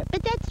square,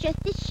 but that's just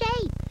his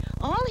shape.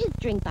 All his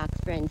drink box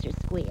friends are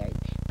squares,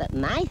 but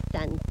my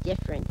son's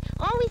different.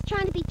 Always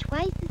trying to be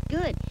twice as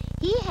good.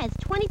 He has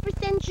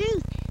 20%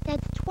 juice.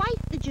 That's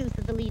twice the juice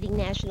of the leading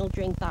national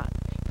drink box.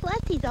 Plus,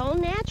 he's all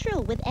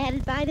natural with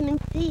added vitamin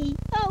C.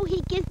 Oh,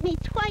 he gives me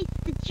twice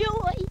the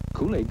joy.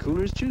 Kool-Aid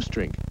Cooler's juice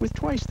drink with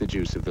twice the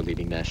juice of the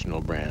leading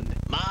national brand.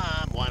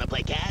 Mom, wanna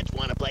play catch?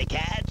 Wanna play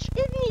catch?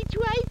 Isn't he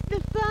twice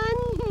the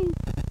fun?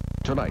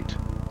 Tonight,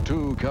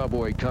 two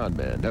cowboy con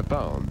men have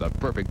found the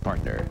perfect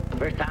partner.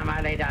 First time I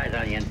laid eyes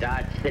on you in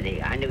Dodge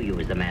City, I knew you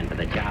was the man for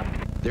the job.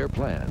 Their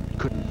plan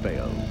couldn't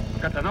fail.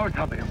 Got to know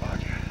something about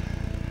you.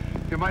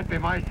 You might be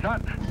my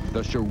son.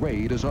 The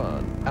charade is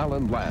on.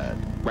 Alan Ladd,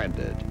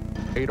 branded.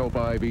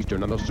 8:05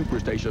 Eastern on the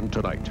Superstation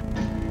tonight.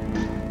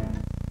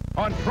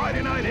 On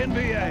Friday night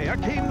NBA,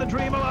 Hakeem the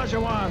Dream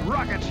Olajuwon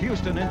rockets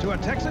Houston into a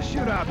Texas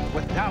shootout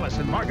with Dallas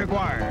and Mark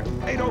Aguirre.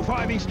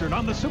 8:05 Eastern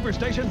on the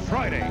Superstation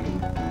Friday.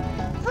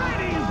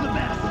 Friday is the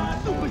best.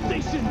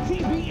 Superstation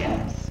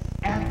TBS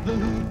at the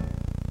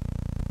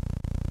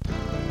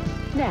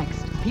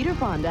Next, Peter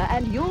Fonda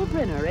and Yul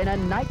Brynner in a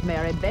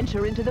nightmare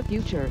adventure into the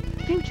future,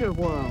 Future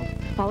World,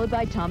 followed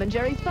by Tom and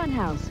Jerry's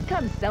Funhouse.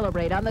 Come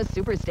celebrate on the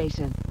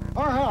Superstation.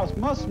 Our house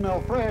must smell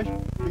fresh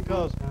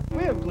because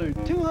we have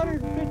glued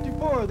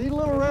 254 of these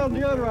little round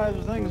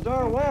deodorizer things to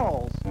our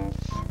walls.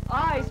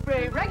 I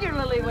spray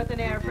regularly with an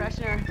air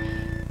freshener.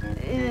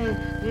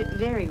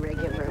 Very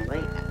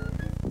regularly.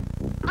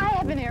 I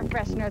have an air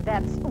freshener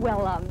that's,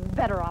 well,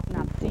 better off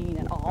not seen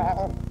at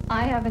all.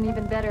 I have an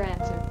even better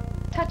answer.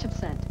 Touch of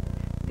Scent.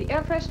 The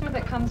air freshener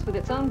that comes with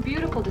its own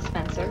beautiful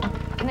dispenser,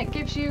 and it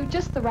gives you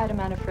just the right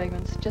amount of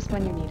fragrance just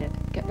when you need it.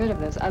 Get rid of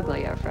those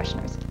ugly air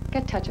fresheners.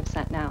 Get Touch of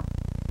Scent now.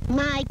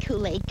 My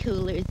Kool-Aid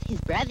coolers,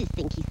 his brothers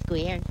think he's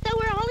square, so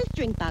are all his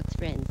drink box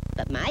friends.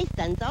 But my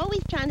son's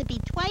always trying to be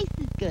twice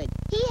as good.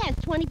 He has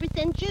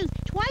 20% juice,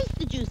 twice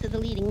the juice of the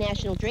leading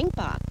national drink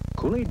box.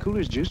 Kool-Aid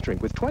Cooler's juice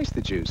drink with twice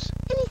the juice.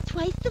 And he's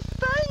twice the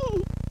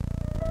fun.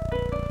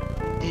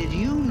 Did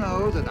you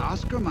know that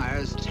Oscar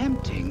Mayer's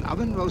tempting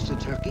oven-roasted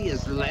turkey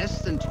is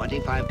less than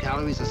 25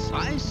 calories a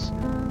slice?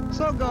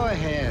 So go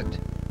ahead,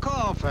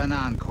 call for an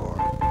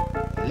encore.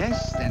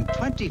 Less than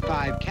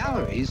 25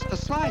 calories a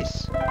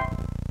slice.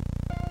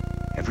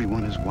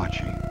 Everyone is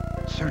watching,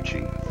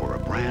 searching for a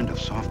brand of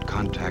soft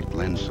contact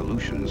lens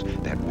solutions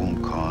that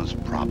won't cause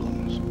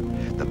problems.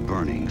 The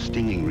burning,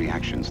 stinging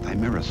reactions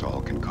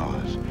thimerosal can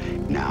cause.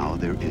 Now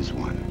there is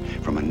one,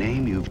 from a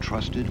name you've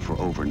trusted for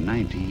over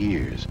 90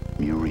 years,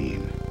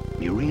 Murine.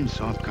 Murine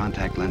soft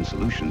contact lens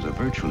solutions are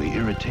virtually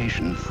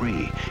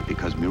irritation-free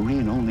because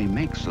Murine only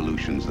makes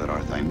solutions that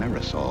are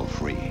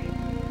thimerosal-free.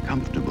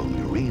 Comfortable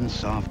Murine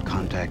soft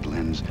contact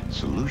lens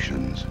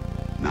solutions,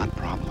 not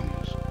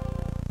problems.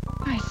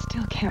 I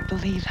still can't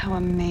believe how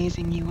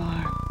amazing you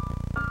are.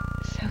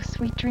 So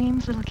sweet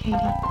dreams, little Katie.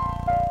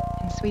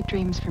 And sweet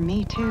dreams for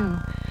me, too.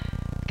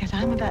 Because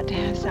I'm about to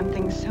have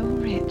something so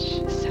rich,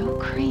 so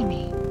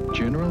creamy.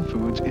 General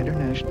Foods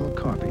International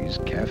Coffee's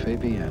Cafe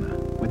Vienna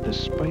with the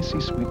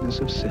spicy sweetness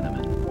of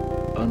cinnamon.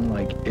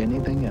 Unlike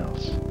anything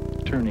else,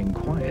 turning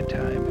quiet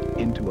time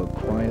into a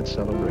quiet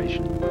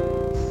celebration.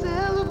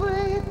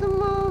 Celebrate the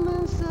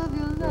moments of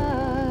your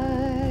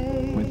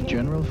life. With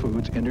General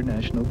Foods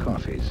International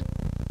Coffees.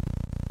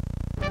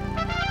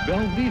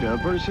 Velveeta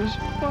versus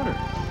butter.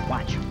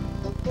 Watch.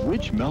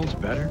 Which melts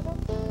better?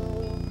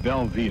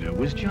 Velveeta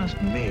was just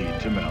made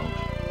to melt.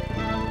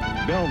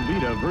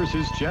 Velveeta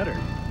versus cheddar.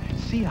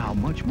 See how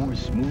much more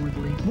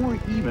smoothly, more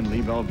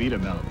evenly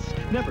Velveeta melts.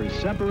 Never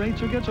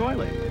separates or gets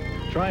oily.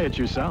 Try it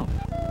yourself.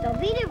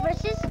 Velveeta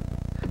versus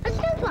a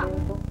Snowplow.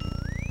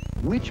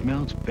 Which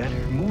melts better,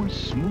 more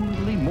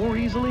smoothly, more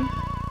easily?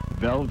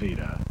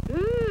 Velveeta.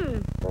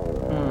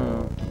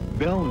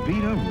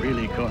 Velveeta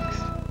really cooks.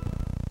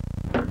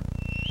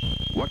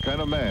 What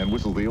kind of man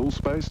whistled the Old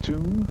Spice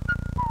tune?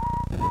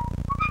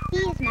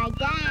 He's my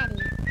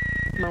daddy.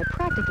 My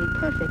practically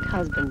perfect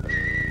husband.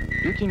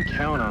 You can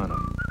count on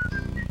him.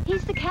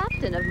 He's the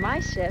captain of my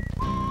ship.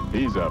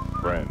 He's a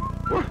friend.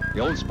 The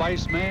Old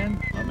Spice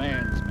man, a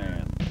man's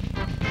man.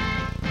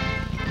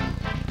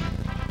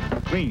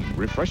 Clean,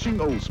 refreshing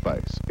Old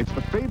Spice. It's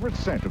the favorite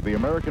scent of the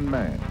American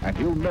man, and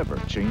he'll never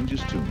change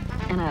his tune.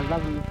 And I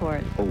love him for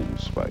it. Old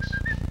Spice.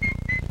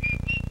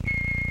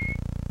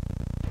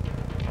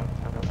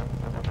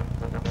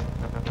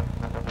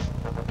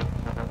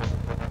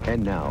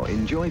 And now,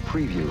 enjoy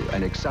Preview,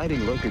 an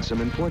exciting look at some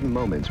important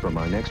moments from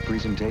our next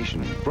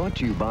presentation. Brought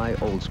to you by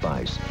Old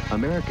Spice,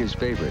 America's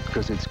favorite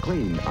because it's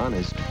clean,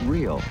 honest,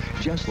 real,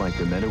 just like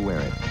the men who wear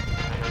it.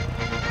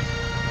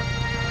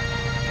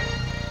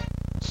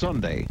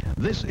 Sunday,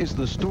 this is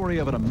the story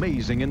of an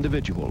amazing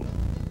individual.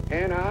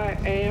 And I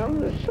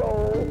am the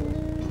sole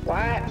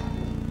white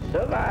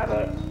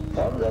survivor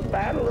of the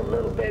Battle of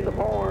Little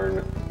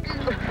Bighorn.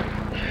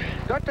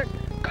 Got to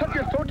cut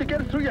your throat to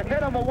get it through your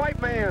head. I'm a white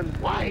man.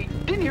 Why?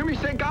 Didn't hear me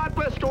say, God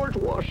bless George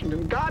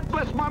Washington. God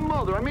bless my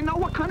mother. I mean, now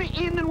what kind of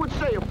Indian would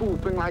say a fool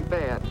thing like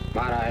that?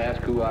 Might I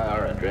ask who I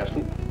are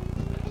addressing?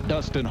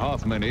 Dustin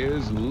Hoffman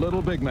is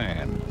Little Big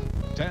Man.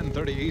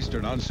 10:30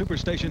 Eastern on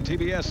Superstation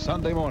TBS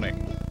Sunday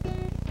morning.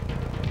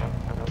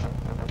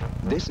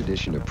 This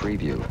edition of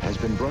Preview has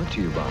been brought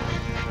to you by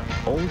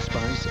Old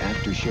Spice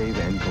Aftershave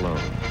and Cologne.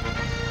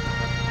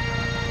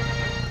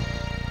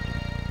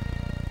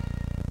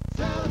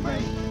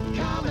 Celebrate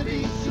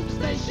comedy,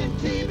 Superstation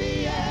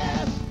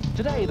TBS.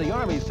 Today, the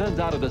Army sends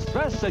out a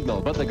distress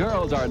signal, but the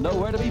girls are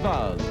nowhere to be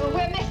found. Well,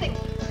 we're missing.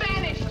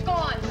 Vanished,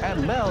 gone.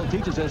 And Mel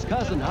teaches his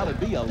cousin how to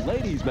be a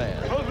ladies' man.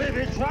 Oh,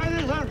 baby, try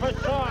this on for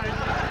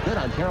size. Then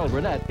on Carol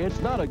Burnett, it's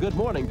not a good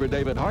morning for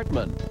David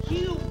Hartman.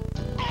 You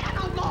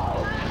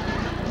animal!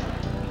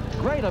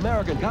 Great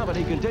American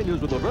comedy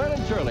continues with Laverne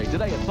and Shirley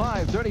today at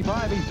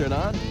 5:35 Eastern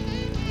on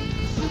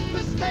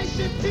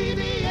Superstation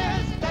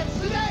TBS.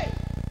 That's today.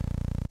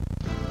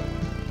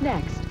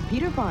 Next,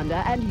 Peter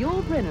Fonda and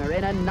Yul Brynner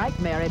in a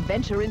nightmare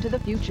adventure into the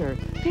future,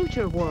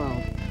 Future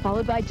World,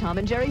 followed by Tom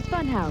and Jerry's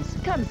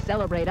Funhouse. Come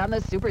celebrate on the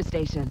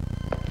Superstation.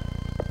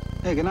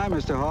 Hey, good night,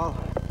 Mr. Hall.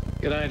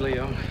 Good night,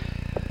 Leo.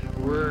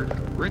 Work,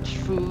 rich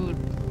food,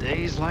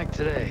 days like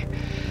today.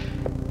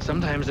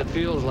 Sometimes it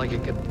feels like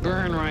it could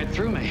burn right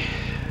through me.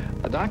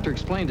 A doctor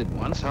explained it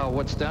once, how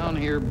what's down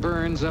here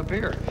burns up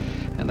here.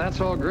 And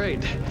that's all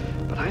great,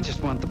 but I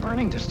just want the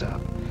burning to stop.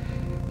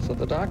 So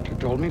the doctor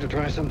told me to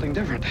try something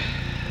different.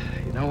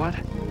 You know what?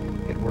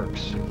 It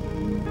works.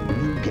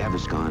 New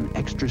Gaviscon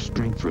Extra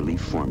Strength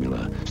Relief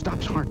Formula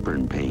stops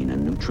heartburn pain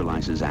and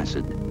neutralizes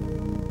acid.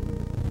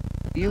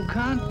 You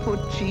can't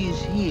put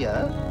cheese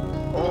here,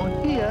 or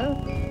here,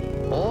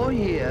 or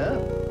here,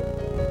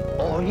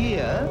 or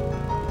here,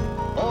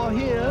 or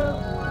here,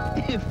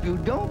 if you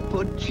don't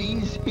put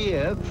cheese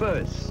here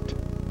first.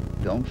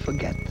 Don't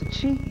forget the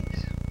cheese.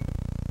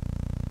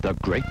 The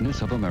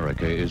greatness of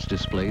America is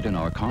displayed in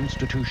our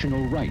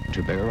constitutional right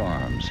to bear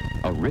arms,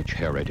 a rich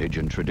heritage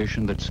and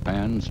tradition that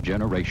spans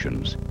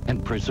generations.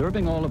 And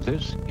preserving all of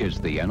this is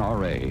the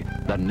NRA,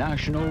 the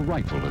National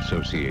Rifle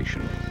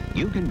Association.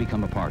 You can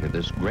become a part of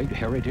this great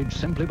heritage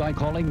simply by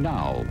calling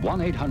now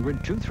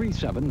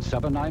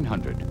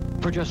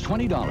 1-800-237-7900. For just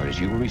 $20,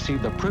 you will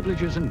receive the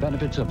privileges and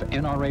benefits of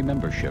NRA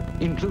membership,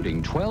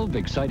 including 12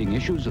 exciting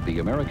issues of the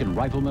American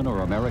Rifleman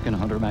or American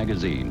Hunter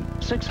magazine,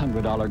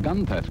 $600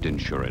 gun theft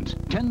insurance,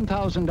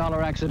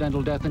 $10,000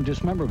 accidental death and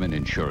dismemberment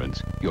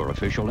insurance, your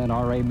official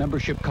NRA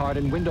membership card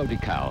and window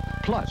decal,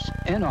 plus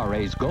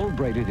NRA's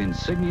gold-braided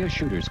insignia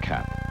shooter's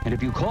cap. And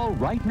if you call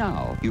right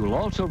now, you will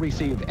also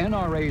receive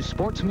NRA's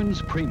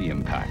Sportsman's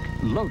Premium Pack,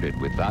 loaded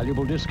with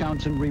valuable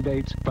discounts and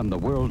rebates from the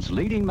world's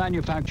leading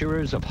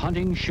manufacturers of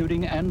hunting,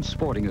 shooting, and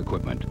sporting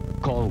equipment.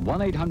 Call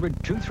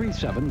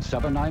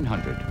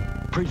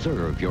 1-800-237-7900.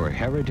 Preserve your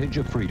heritage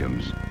of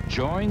freedoms.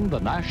 Join the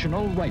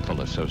National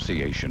Rifle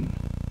Association.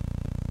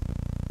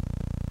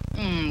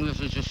 This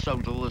is just so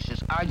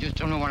delicious. I just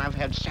don't know when I've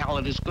had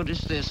salad as good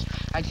as this.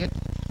 I get...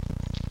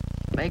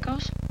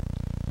 Bacos?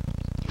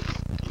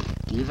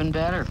 Even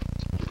better.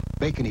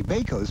 Bacony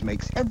Bacos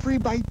makes every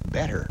bite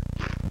better.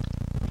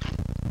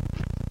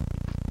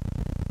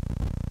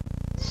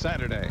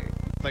 Saturday,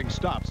 thing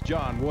stops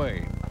John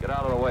Wayne. Get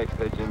out of the way,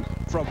 pigeons.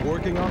 From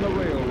working on the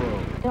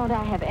railroad. Don't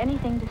I have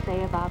anything to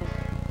say about it?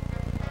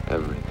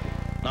 Everything.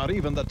 Not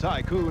even the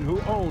tycoon who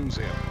owns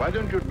him. Why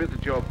don't you admit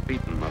that you're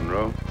beaten,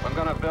 Monroe? I'm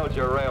gonna build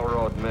your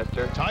railroad,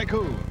 mister.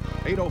 Tycoon,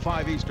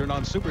 8:05 Eastern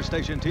on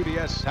Superstation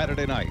TBS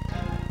Saturday night.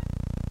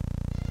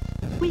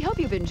 We hope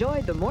you've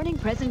enjoyed the morning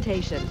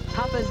presentation,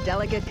 Papa's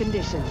Delicate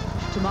Condition.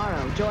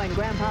 Tomorrow, join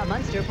Grandpa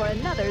Munster for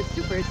another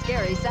super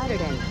scary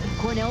Saturday.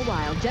 Cornell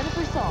Wilde,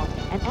 Jennifer Salt,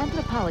 an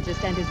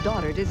anthropologist and his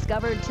daughter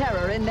discovered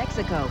terror in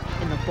Mexico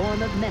in the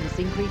form of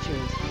menacing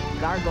creatures.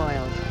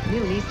 Gargoyles,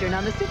 noon Eastern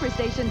on the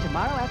Superstation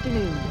tomorrow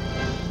afternoon.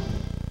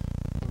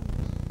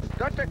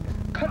 Doctor,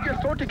 cut your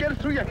throat to get it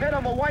through your head.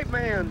 I'm a white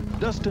man.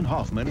 Dustin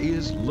Hoffman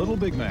is Little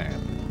Big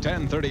Man.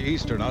 10:30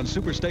 Eastern on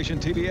Superstation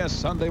TBS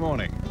Sunday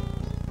morning.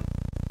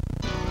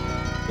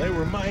 They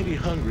were mighty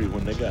hungry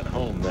when they got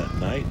home that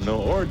night.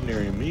 No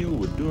ordinary meal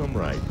would do them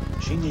right.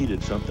 She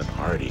needed something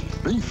hearty.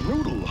 Beef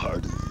noodle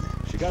hearty.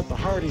 She got the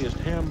heartiest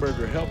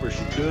hamburger helper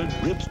she could.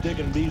 Ribstick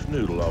and beef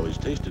noodle always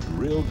tasted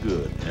real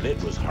good, and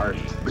it was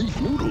hearty. Beef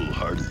noodle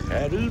hearty.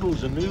 Had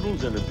oodles and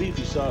noodles and a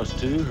beefy sauce,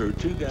 too. Her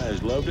two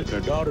guys loved it,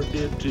 and her daughter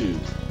did, too,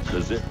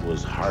 because it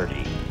was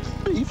hearty.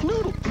 Beef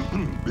noodle.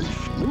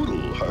 Beef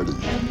noodle hearty.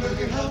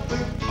 Hamburger helper.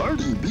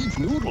 Hearty beef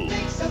noodle.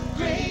 Makes a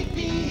great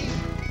meal.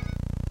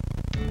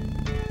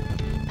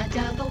 A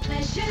double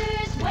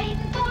pleasure's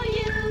waiting for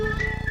you.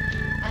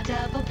 A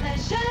double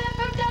pleasure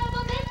from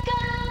Double Mint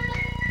Gum.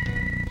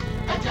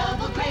 A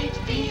double great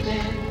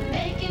feeling,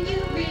 making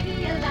you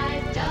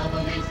realize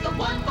Double Mint's the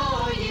one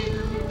for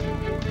you.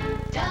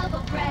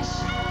 Double fresh,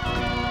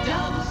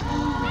 double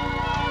smooth,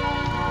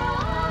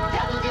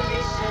 double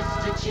delicious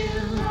to chew.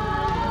 A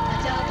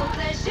double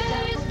pleasure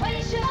is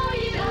waiting for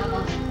you.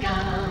 Double Mint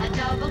Gum. A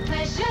double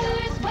pleasure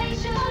is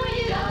waiting for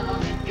you. Double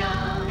Mint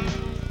Gum.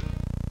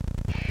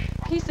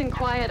 Peace and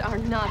quiet are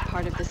not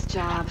part of this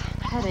job.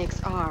 Headaches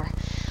are.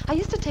 I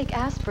used to take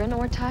aspirin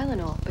or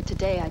Tylenol, but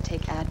today I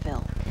take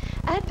Advil.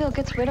 Advil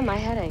gets rid of my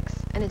headaches,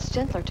 and it's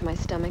gentler to my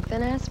stomach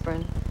than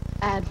aspirin.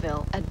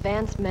 Advil,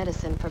 advanced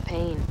medicine for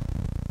pain.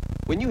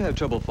 When you have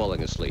trouble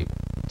falling asleep,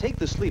 take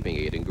the sleeping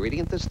aid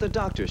ingredient that's the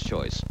doctor's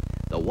choice,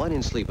 the one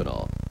in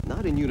Sleepinol,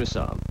 not in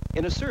Unisom.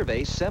 In a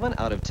survey, 7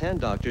 out of 10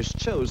 doctors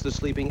chose the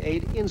sleeping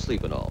aid in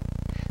Sleepinol.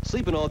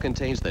 Sleepinol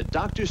contains the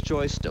doctor's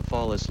choice to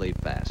fall asleep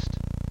fast.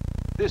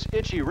 This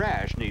itchy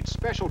rash needs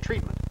special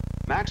treatment.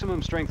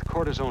 Maximum strength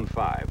cortisone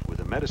 5, with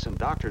the medicine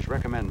doctors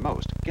recommend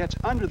most, gets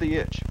under the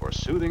itch for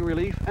soothing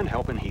relief and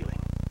help in healing.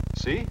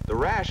 See, the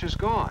rash is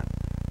gone.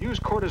 Use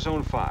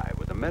cortisone 5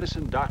 with the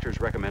medicine doctors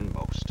recommend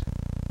most.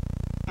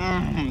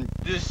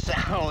 This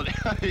salad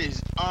is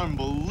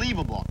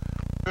unbelievable.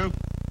 It's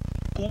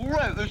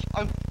great. It's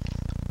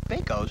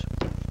Bacos.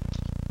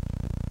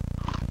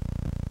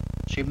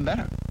 It's even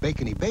better.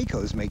 Bacony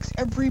Bacos makes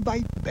every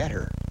bite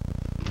better.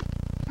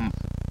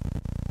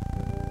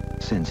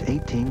 Since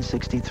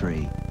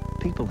 1863,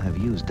 people have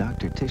used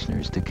Dr.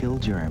 Tischner's to kill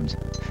germs,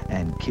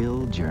 and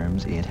kill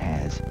germs it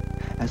has.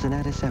 As an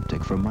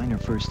antiseptic for minor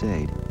first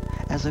aid,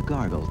 as a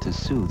gargle to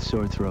soothe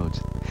sore throats,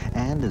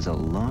 and as a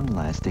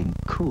long-lasting,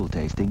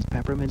 cool-tasting,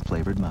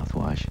 peppermint-flavored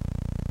mouthwash.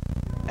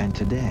 And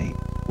today,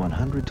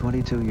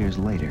 122 years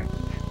later,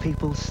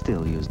 people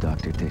still use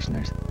Dr.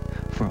 Tischner's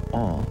for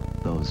all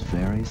those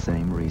very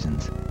same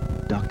reasons.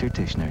 Dr.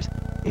 Tischner's.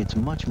 It's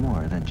much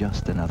more than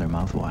just another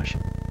mouthwash.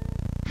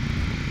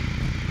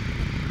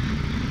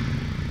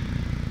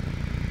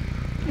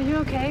 Are you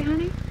okay,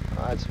 honey?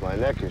 It's my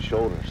neck and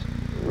shoulders.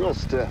 Real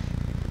stiff.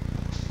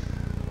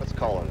 Let's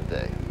call it a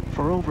day.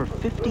 For over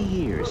 50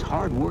 years,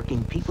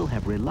 hard-working people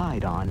have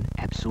relied on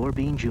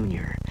Absorbine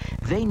Junior.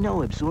 They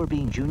know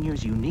Absorbine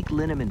Junior's unique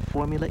liniment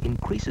formula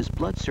increases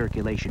blood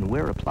circulation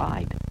where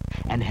applied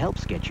and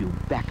helps get you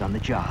back on the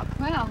job.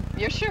 Well,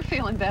 you're sure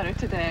feeling better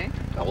today.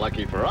 Now,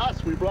 lucky for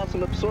us, we brought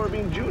some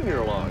Absorbine Junior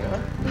along, huh?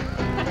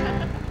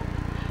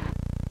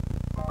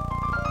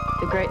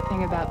 The great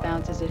thing about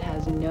Bounce is it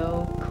has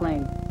no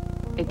cling.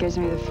 It gives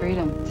me the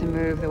freedom to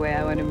move the way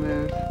I want to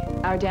move.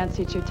 Our dance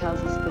teacher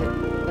tells us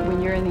that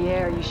when you're in the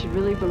air, you should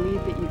really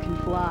believe that you can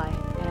fly.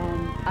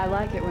 And I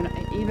like it when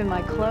even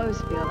my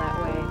clothes feel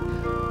that way.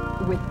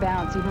 With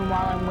Bounce, even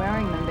while I'm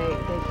wearing them, they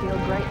feel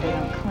great. They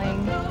don't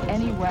cling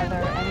any weather,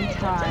 any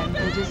time.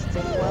 They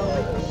flow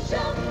with me.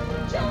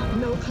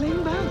 No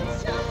cling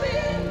Bounce.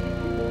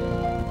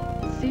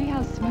 See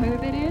how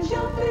smooth it is?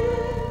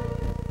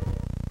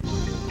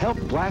 Help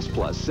Glass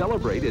Plus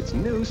celebrate its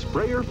new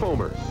sprayer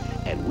foamer,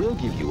 and we'll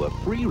give you a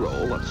free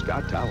roll of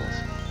Scott towels.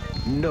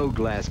 No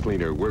glass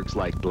cleaner works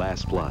like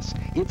Glass Plus.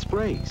 It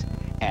sprays,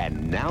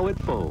 and now it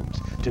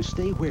foams to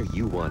stay where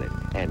you want it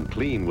and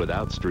clean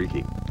without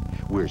streaking.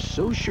 We're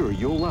so sure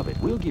you'll love it,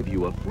 we'll give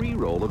you a free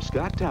roll of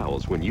Scott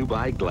towels when you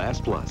buy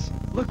Glass Plus.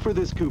 Look for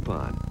this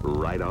coupon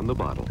right on the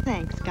bottle.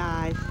 Thanks,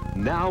 guys.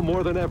 Now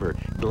more than ever,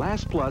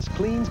 Glass Plus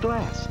cleans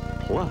glass,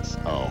 plus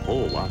a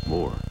whole lot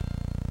more.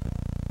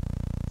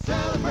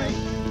 Celebrate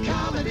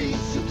comedy,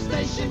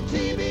 Superstation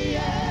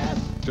TBS.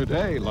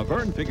 Today,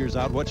 Laverne figures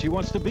out what she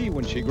wants to be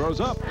when she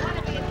grows up. I want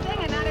to be a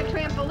singer, not a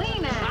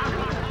trampoline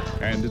actor.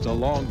 And it's a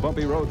long,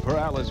 bumpy road for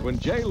Alice when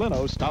Jay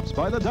Leno stops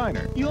by the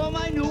diner. You're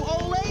my new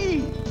old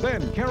lady.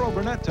 Then Carol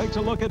Burnett takes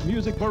a look at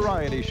music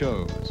variety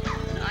shows.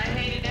 I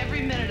hated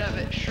every minute of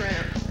it, shrimp.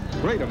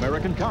 Great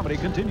American Comedy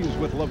continues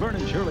with Laverne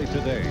and Shirley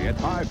today at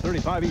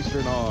 5:35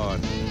 Eastern on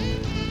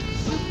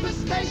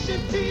Superstation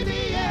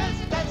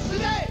TBS. That's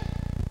today.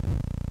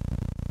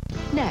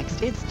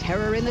 Next, it's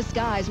Terror in the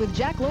Skies with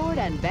Jack Lord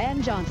and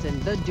Van Johnson,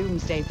 the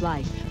Doomsday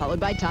Flight, followed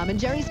by Tom and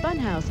Jerry's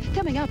Funhouse,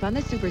 coming up on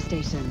the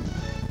Superstation.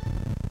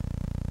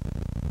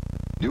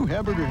 New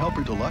Hamburger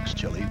Helper Deluxe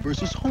Chili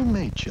versus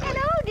homemade chili.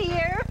 Hello,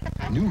 dear.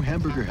 New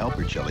Hamburger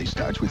Helper Chili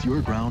starts with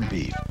your ground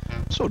beef.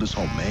 So does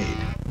homemade.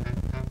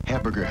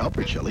 Hamburger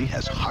Helper Chili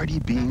has hearty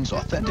beans,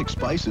 authentic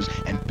spices,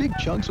 and big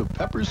chunks of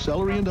peppers,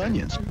 celery, and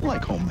onions,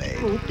 like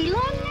homemade. Won't be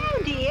long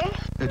now, dear.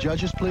 The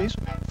judges, please.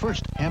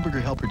 First,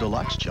 Hamburger Helper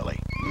Deluxe Chili.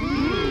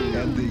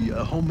 And the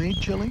homemade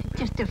chili?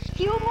 Just a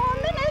few more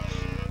minutes.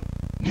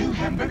 New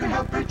Hamburger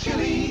Helper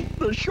Chili.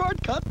 The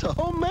shortcut to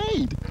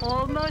homemade.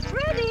 Almost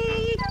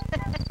ready.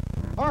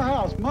 Our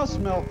house must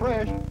smell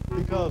fresh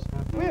because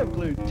we have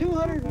glued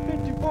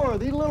 254 of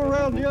these little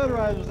round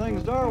deodorizer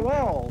things to our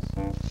walls.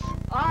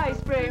 I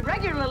spray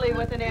regularly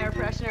with an air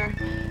freshener.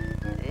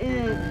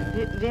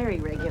 Very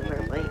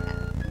regularly.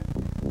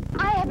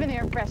 I have an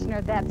air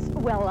freshener that's,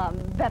 well,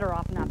 better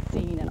off not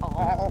seen at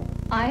all.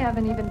 I have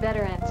an even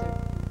better answer.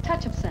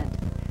 Touch-up scent.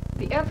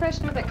 The air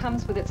freshener that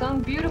comes with its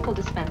own beautiful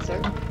dispenser,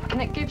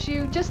 and it gives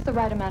you just the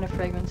right amount of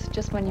fragrance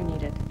just when you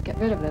need it. Get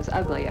rid of those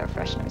ugly air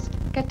fresheners.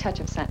 Get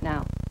touch-up scent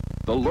now.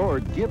 The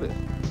Lord giveth,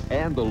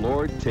 and the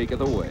Lord taketh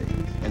away.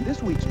 And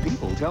this week's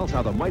People tells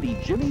how the mighty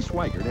Jimmy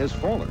Swaggart has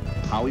fallen,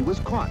 how he was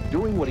caught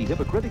doing what he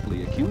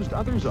hypocritically accused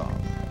others of.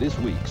 This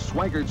week,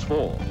 Swaggart's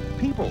Fall.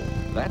 People,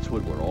 that's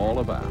what we're all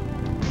about.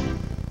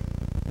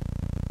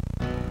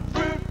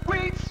 Fruit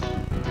wheats,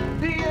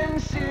 the in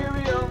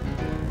cereal.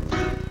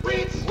 Fruit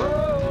wheats,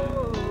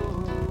 whoa.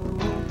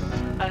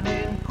 An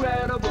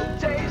incredible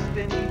taste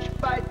in each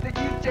bite that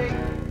you take.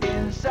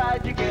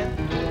 Inside you get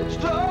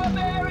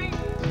strawberry,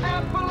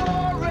 apple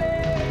or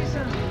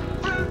raisin.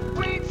 Fruit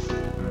wheats,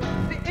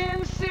 the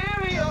in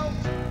cereal.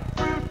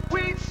 Fruit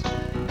wheats,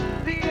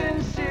 the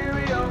in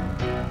cereal.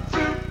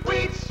 Fruit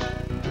wheats,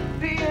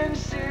 the in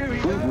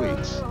cereal. Fruit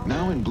Wheats,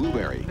 now in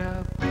blueberry.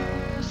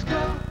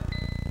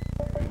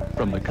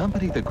 From the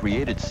company that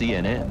created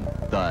CNN,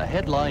 the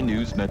Headline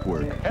News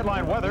Network.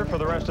 Headline weather for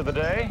the rest of the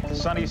day,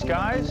 sunny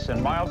skies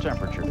and mild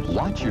temperatures.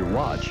 Watch your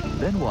watch,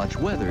 then watch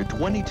weather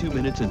 22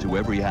 minutes into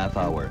every half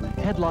hour.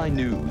 Headline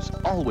News,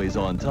 always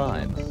on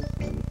time.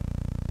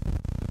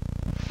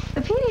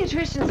 The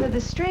pediatrician said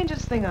the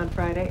strangest thing on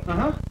Friday.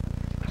 Uh-huh.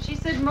 She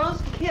said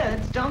most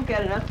kids don't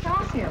get enough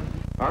calcium.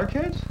 Our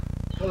kids?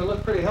 Well, they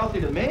look pretty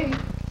healthy to me.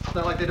 It's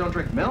not like they don't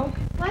drink milk.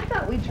 I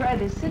thought we'd try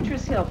the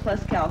Citrus Hill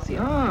plus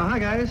calcium. Oh, hi,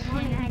 guys.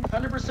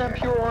 100%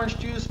 pure orange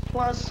juice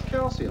plus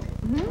calcium.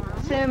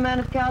 Mm-hmm. Same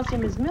amount of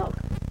calcium as milk.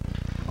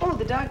 Oh,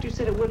 the doctor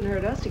said it wouldn't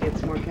hurt us to get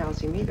some more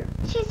calcium either.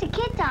 She's a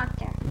kid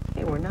doctor.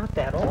 Hey, we're not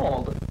that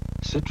old.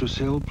 Citrus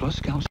Hill plus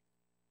calcium.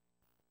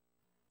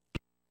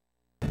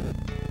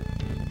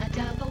 A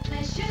double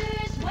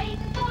pleasure's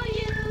waiting for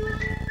you.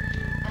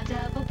 A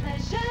double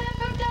pleasure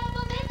from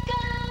Double Mint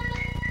Gum.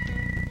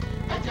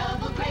 A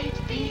double great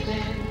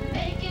feeling,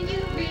 making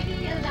you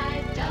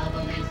realize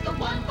Double Mint's the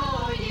one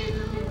for you.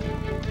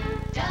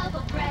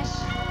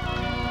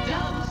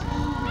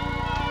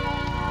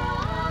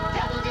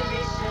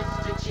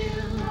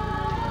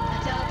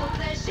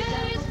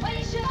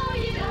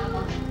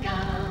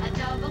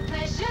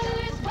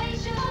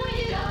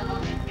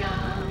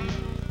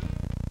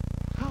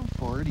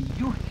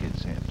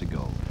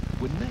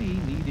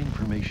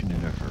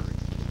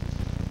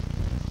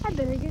 I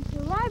better get to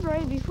the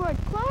library before it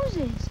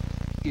closes.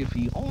 If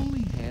he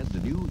only had the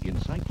new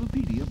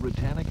Encyclopedia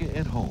Britannica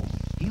at home,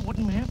 he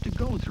wouldn't have to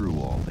go through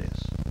all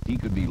this. He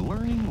could be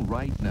learning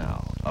right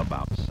now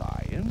about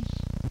science,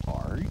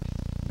 art,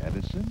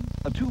 medicine.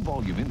 A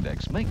 2-volume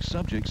index makes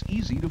subjects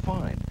easy to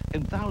find,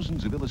 and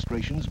thousands of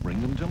illustrations bring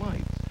them to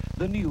life.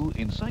 The new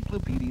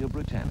Encyclopedia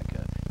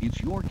Britannica. It's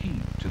your key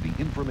to the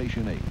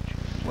information age.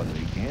 When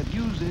they can't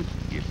use it,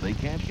 if they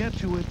can't get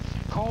to it,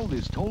 call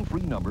this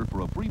toll-free number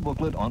for a free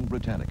booklet on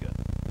Britannica.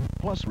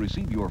 Plus,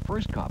 receive your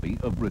first copy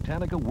of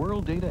Britannica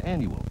World Data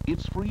Annual.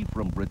 It's free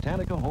from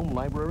Britannica Home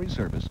Library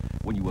Service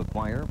when you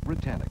acquire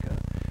Britannica.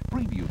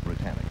 Preview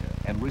Britannica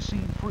and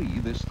receive free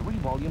this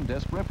 3-volume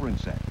desk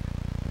reference set.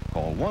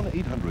 Call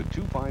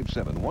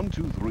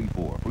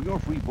 1-800-257-1234 for your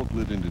free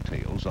booklet and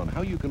details on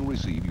how you can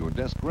receive your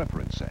desk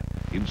reference set.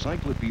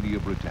 Encyclopedia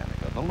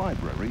Britannica, the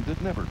library that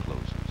never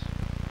closes.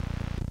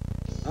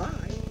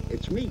 Hi,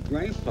 it's me,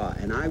 Grandpa,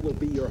 and I will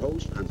be your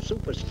host on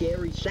Super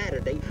Scary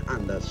Saturday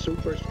on the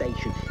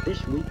Superstation.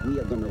 This week we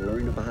are going to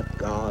learn about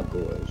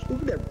gargoyles. Ooh,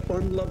 they're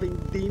fun-loving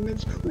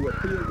demons who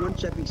appear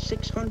once every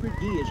 600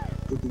 years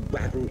to do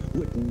battle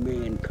with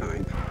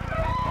mankind.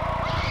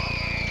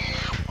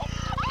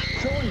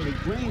 Join me,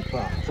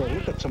 Grandpa, for a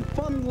look at some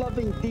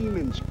fun-loving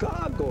demons,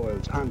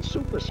 gargoyles, on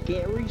Super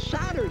Scary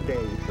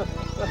Saturday.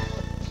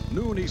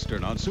 Noon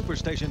Eastern on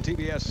Superstation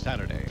TBS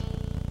Saturday.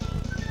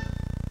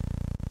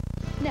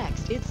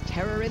 Next, it's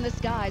Terror in the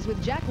Skies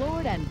with Jack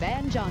Lord and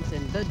Van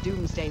Johnson, the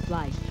Doomsday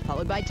Flight,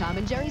 followed by Tom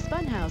and Jerry's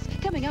Funhouse,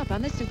 coming up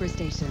on the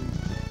Superstation.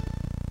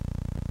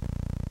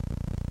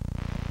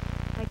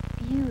 Like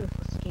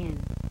beautiful skin.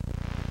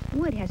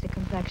 Wood has a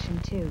complexion,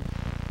 too.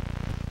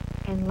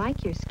 And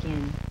like your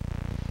skin,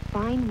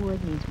 fine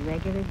wood needs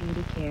regular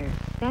beauty care.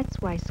 That's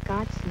why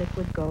Scott's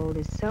Liquid Gold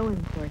is so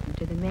important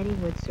to the many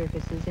wood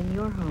surfaces in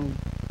your home.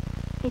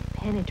 It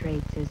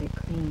penetrates as it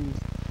cleans,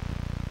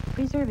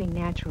 preserving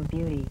natural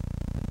beauty.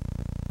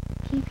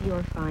 Keep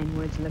your fine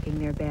woods looking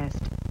their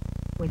best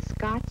with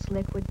Scott's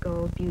Liquid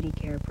Gold Beauty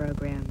Care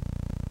Program.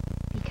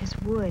 Because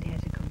wood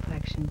has a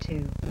complexion,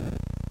 too.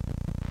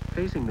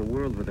 Facing the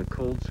world with a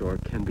cold sore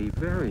can be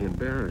very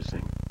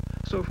embarrassing.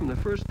 So from the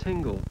first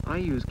tingle, I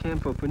use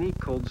Campho-Phenique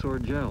Cold Sore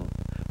Gel.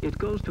 It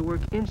goes to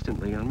work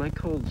instantly on my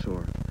cold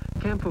sore.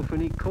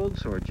 Campho-Phenique Cold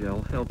Sore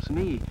Gel helps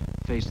me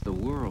face the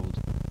world.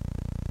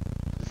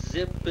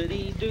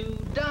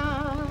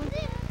 Zippity-doo-dah.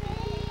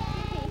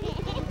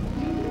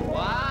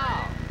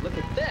 Wow, look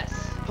at this.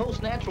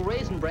 Post Natural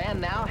Raisin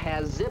brand now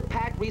has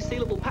zip-pack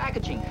resealable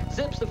packaging.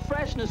 Zips the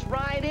freshness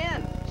right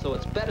in. So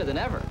it's better than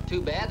ever.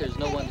 Too bad there's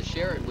no one to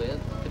share it with.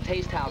 To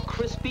taste how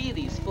crispy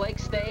these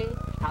flakes stay,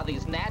 how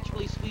these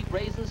naturally sweet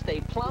raisins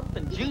stay plump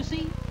and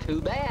juicy.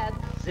 Too bad.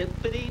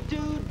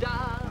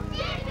 Zippity-doo-dah.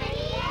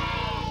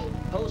 Zippity-yay!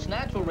 Post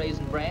Natural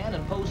Raisin brand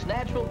and Post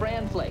Natural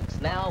brand flakes,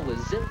 now with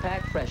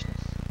zip-pack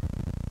freshness.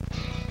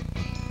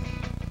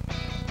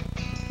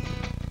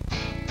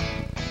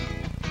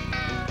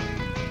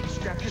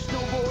 Strap your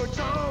snowboards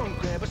on,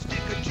 grab a stick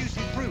of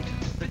juicy fruit.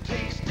 The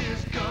taste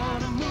is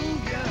gonna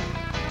move ya.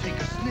 Take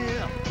a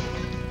sniff,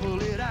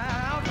 pull it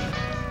out.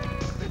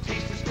 The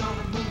taste is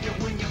gonna move ya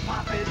when you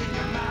pop it in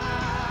your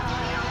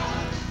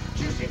mouth.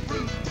 Juicy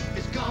fruit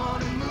is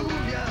gonna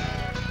move ya.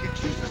 Your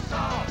juice is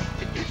soft,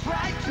 it gets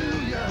right to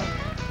ya.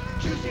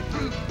 Juicy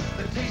fruit,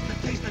 the taste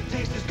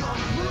is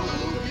gonna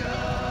move ya.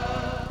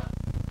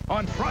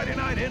 On Friday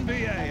night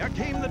NBA,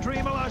 Akeem the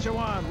Dream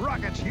Olajuwon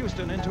rockets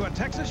Houston into a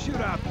Texas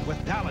shootout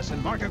with Dallas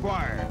and Mark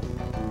Aguirre.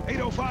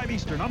 8:05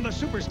 Eastern on the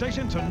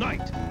Superstation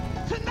tonight.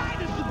 Tonight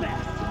is the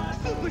best.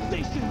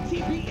 Superstation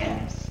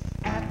TBS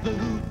at the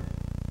Hoop.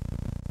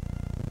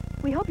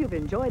 We hope you've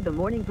enjoyed the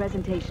morning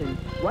presentation.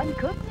 One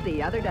cooks,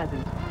 the other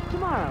doesn't.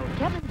 Tomorrow,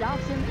 Kevin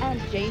Dobson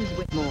and James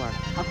Whitmore.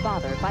 A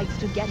father fights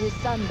to get his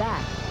son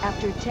back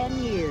after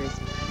 10 years.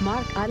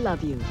 Mark, I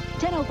love you.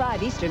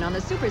 10:05 Eastern on the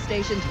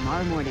Superstation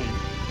tomorrow morning.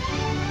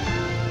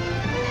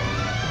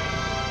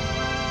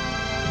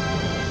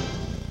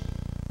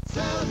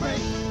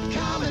 Celebrate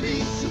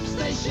comedy,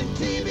 Superstation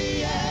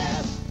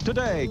TBS.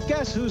 Today,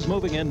 guess who's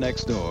moving in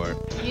next door?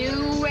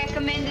 You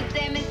recommended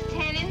them as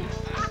tenants?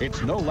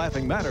 It's no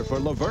laughing matter for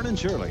Laverne and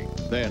Shirley.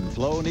 Then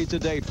Flo needs a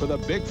date for the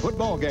big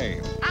football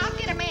game. I'll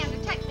get a man to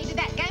take me to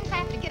that game so I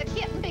have to get a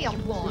kit and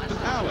build one.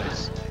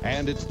 Alice.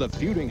 And it's the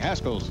feuding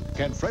Haskells.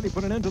 Can Freddie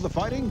put an end to the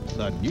fighting?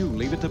 The new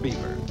Leave It to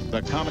Beaver.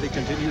 The comedy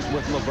continues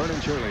with Laverne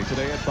and Shirley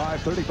today at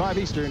 5:35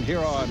 Eastern here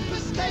on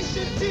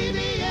Superstation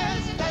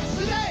TBS. That's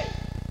today.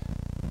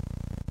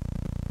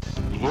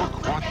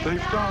 Look what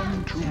they've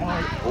done to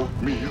my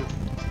oatmeal.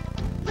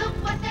 Look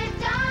what they've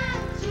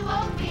done to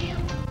oatmeal.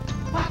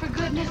 Why, for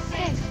goodness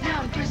sakes,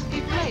 now a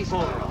crispy place for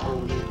a whole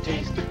new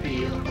taste to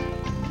feel.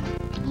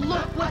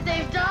 Look what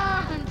they've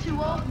done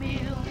to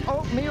oatmeal.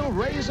 Oatmeal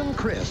Raisin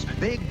Crisp.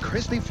 Big,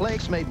 crispy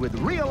flakes made with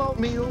real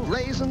oatmeal,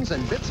 raisins,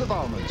 and bits of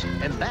almonds.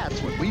 And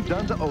that's what we've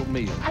done to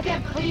oatmeal. I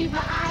can't believe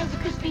my eyes, a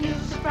crispy new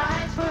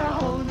surprise for a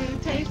whole new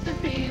taste to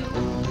feel.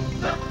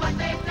 Look what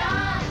they've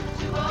done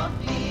to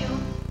oatmeal.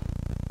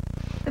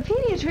 The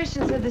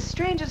pediatrician said the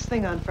strangest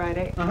thing on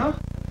Friday. Uh-huh.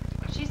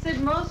 She said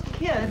most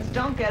kids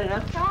don't get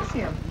enough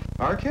calcium.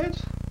 Our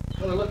kids?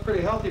 Well, they look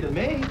pretty healthy to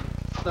me.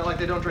 It's not like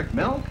they don't drink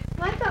milk.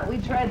 I thought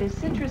we'd try the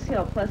Citrus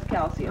Hill plus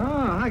calcium.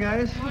 Oh, hi,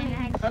 guys.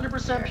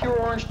 100% pure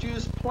orange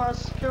juice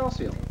plus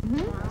calcium.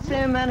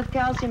 Same amount of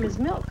calcium as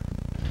milk.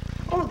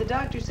 Oh, the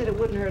doctor said it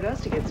wouldn't hurt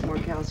us to get some more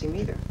calcium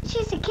either.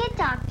 She's a kid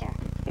doctor.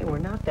 Hey, we're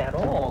not that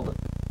old.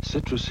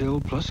 Citrus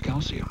Hill plus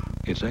calcium.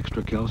 It's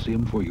extra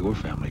calcium for your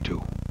family,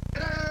 too.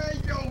 Hey,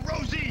 yo,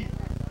 Rosie!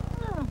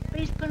 Oh,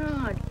 Beast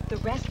Bernard, the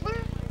wrestler?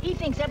 He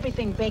thinks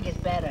everything big is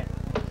better.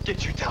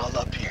 Get your towel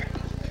up here.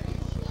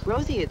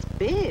 Rosie, it's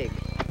big.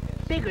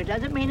 Bigger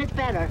doesn't mean it's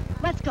better.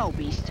 Let's go,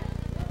 Beast.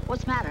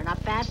 What's the matter, not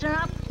fast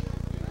enough?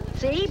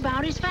 See,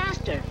 Bounty's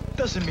faster.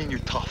 Doesn't mean you're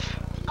tough.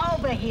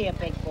 Over here,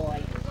 big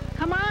boy.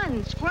 Come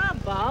on,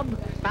 scrub, Bob.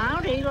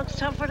 Bounty looks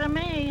tougher than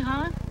me,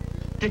 huh?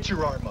 Get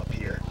your arm up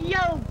here.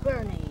 Yo,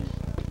 Bernie.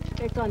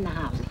 It's on the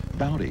house.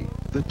 Bounty,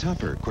 the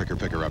tougher, quicker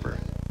picker-upper.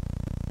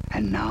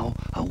 And now,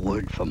 a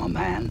word from a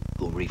man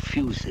who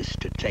refuses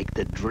to take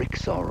the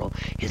Drixoral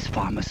his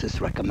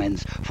pharmacist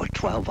recommends for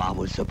 12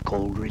 hours of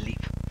cold relief.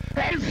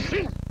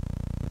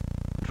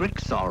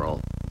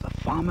 Drixoral, the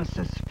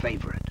pharmacist's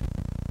favorite.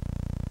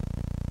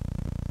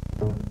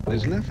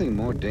 There's nothing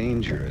more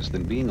dangerous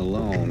than being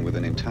alone with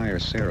an entire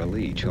Sara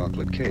Lee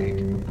chocolate cake,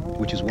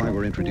 which is why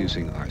we're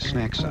introducing our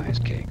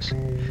snack-sized cakes.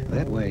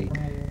 That way,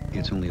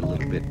 it's only a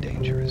little bit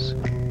dangerous.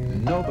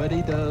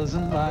 Nobody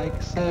doesn't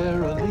like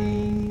Sara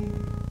Lee.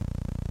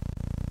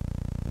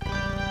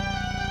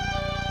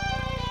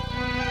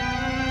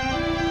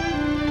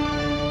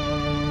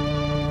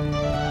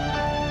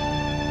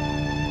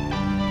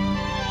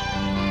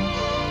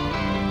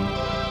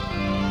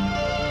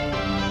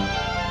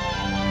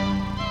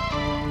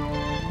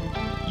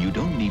 You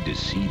don't need to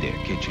see their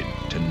kitchen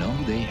to know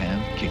they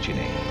have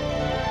KitchenAid.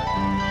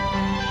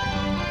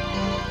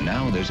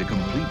 Now there's a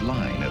complete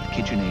line of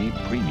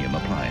KitchenAid premium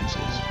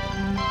appliances.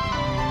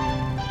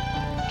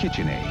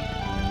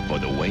 KitchenAid, for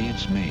the way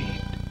it's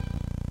made.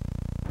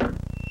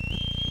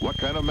 What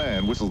kind of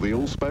man whistles the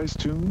Old Spice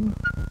tune?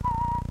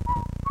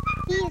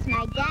 He's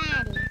my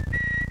daddy.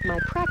 My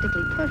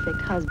practically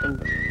perfect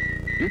husband.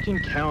 You can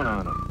count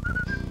on him.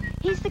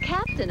 He's the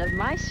captain of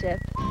my ship.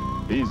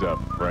 He's a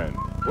friend.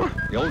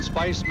 The Old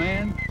Spice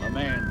man, a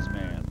man's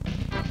man.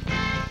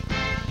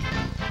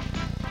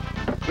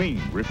 Clean,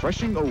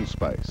 refreshing Old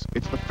Spice.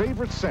 It's the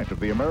favorite scent of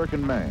the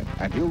American man,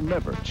 and he'll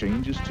never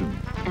change his tune.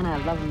 And I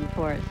love him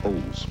for it.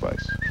 Old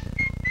Spice.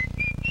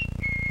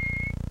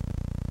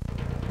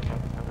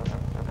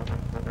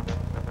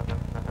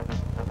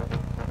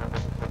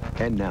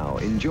 And now,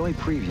 enjoy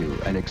Preview,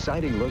 an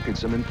exciting look at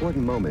some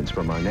important moments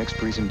from our next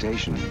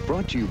presentation.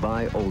 Brought to you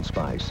by Old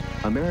Spice,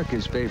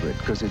 America's favorite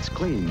because it's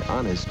clean,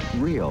 honest,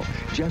 real,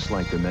 just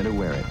like the men who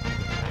wear it.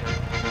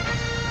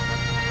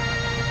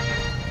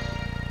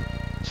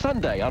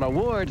 Sunday on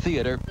Award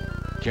Theater,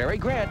 Cary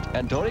Grant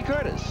and Tony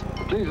Curtis.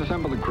 Please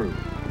assemble the crew.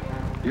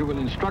 You will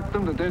instruct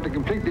them that they're to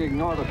completely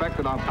ignore the fact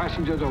that our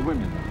passengers are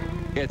women.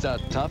 It's a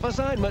tough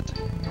assignment.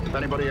 If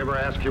anybody ever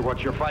asks you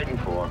what you're fighting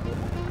for,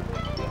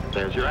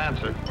 there's your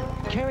answer.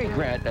 Cary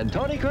Grant and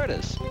Tony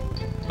Curtis.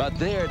 But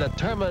they're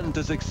determined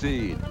to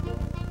succeed.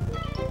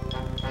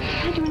 Did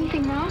I do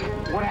anything wrong?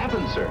 What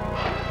happened, sir?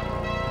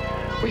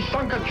 We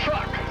sunk a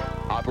truck.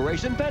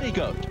 Operation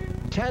Petticoat,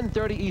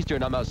 10:30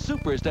 Eastern on the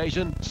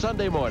Superstation,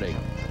 Sunday morning.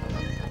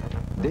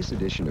 This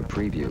edition of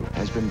Preview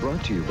has been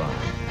brought to you by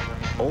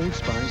Old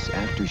Spice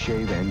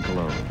Aftershave and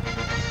Cologne.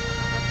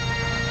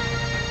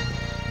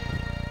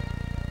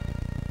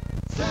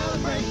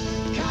 Celebrate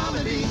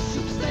comedy,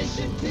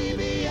 Superstation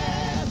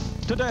PBS.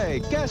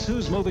 Today, guess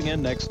who's moving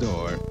in next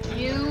door?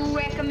 You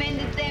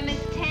recommended them as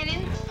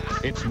tenants?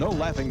 It's no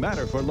laughing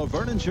matter for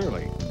Laverne and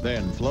Shirley.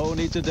 Then Flo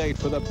needs a date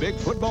for the big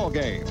football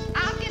game.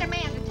 I'll get a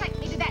man to take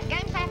me to that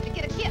game so I have to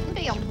get a kit and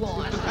build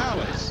one.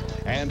 Alice.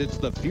 And it's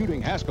the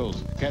feuding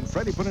Haskells. Can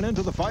Freddie put an end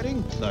to the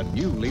fighting? The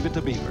new Leave It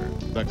to Beaver.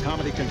 The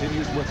comedy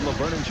continues with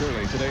Laverne and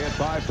Shirley today at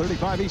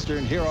 5:35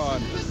 Eastern here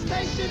on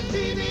Superstation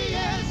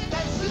PBS.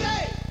 That's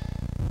today.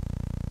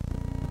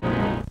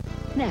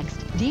 Next,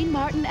 Dean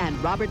Martin and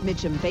Robert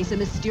Mitchum face a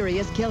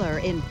mysterious killer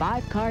in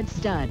 5-Card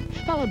Stud,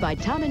 followed by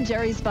Tom and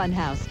Jerry's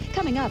Funhouse,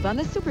 coming up on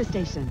the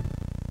Superstation.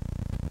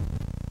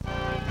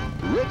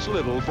 Rich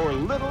Little for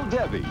Little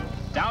Debbie.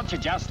 Don't you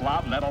just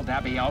love Little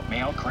Debbie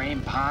oatmeal cream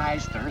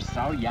pies? They're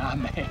so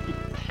yummy.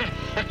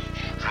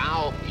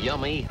 How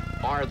yummy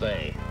are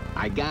they?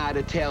 I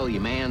gotta tell you,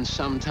 man,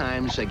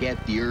 sometimes I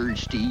get the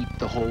urge to eat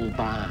the whole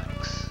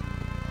box.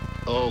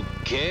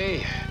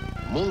 Okay,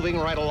 moving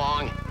right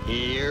along.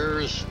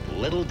 Here's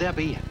Little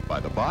Debbie. By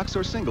the box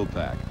or single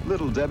pack,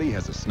 Little Debbie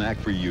has a snack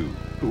for you,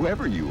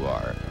 whoever you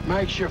are.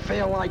 Makes you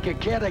feel like a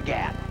kid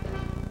again.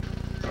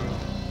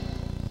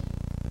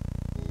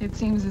 It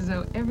seems as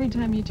though every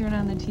time you turn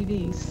on the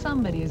TV,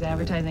 somebody is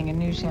advertising a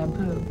new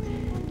shampoo.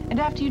 And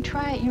after you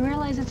try it, you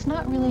realize it's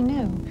not really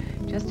new.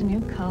 Just a new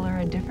color,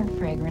 a different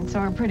fragrance,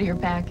 or a prettier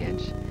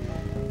package.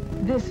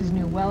 This is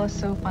new Wella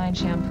So Fine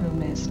Shampoo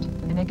Mist,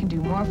 and it can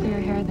do more for your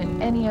hair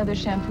than any other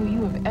shampoo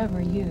you have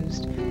ever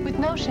used, with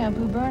no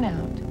shampoo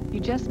burnout. You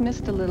just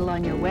missed a little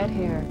on your wet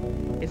hair.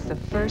 It's the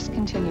first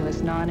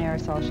continuous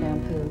non-aerosol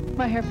shampoo.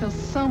 My hair feels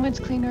so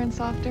much cleaner and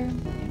softer.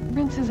 It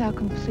rinses out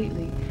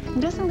completely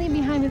and doesn't leave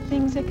behind the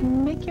things that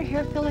can make your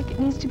hair feel like it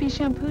needs to be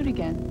shampooed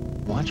again.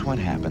 Watch what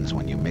happens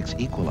when you mix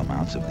equal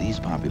amounts of these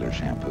popular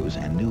shampoos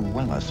and new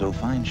Wella So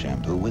Fine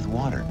shampoo with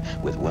water.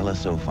 With Wella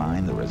So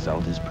Fine, the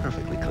result is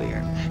perfectly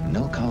clear.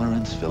 No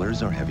colorants,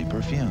 fillers, or heavy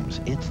perfumes.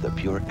 It's the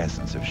pure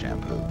essence of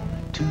shampoo.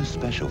 2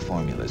 special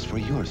formulas for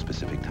your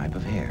specific type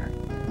of hair.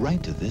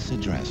 Write to this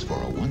address for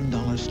a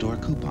 $1 store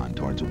coupon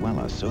towards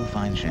Wella So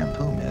Fine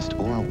Shampoo Mist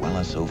or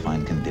Wella So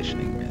Fine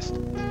Conditioning Mist.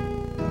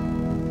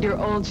 Your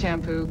old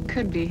shampoo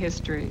could be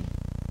history.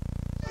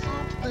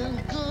 Something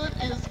good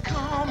is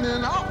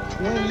coming up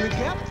when you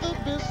get the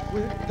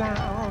Bisquick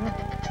down.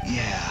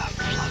 Yeah,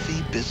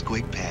 fluffy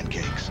Bisquick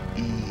pancakes.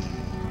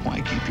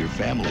 Why keep your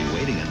family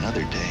waiting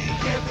another day?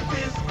 Get the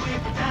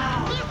Bisquick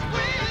down.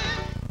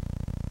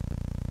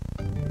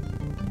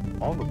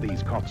 All of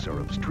these cough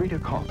syrups treat a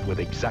cough with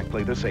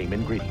exactly the same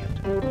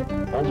ingredient.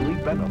 Only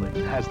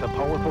Benylin has the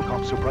powerful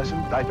cough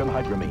suppressant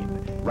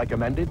diphenhydramine,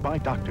 recommended by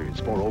doctors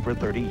for over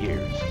 30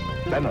 years.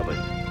 Benylin,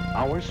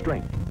 our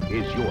strength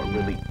is your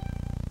relief.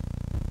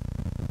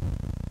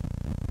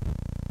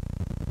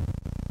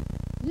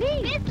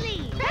 Miss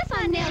Lee,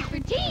 press-on nails for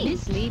teens.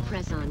 Miss Lee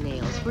press-on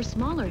nails for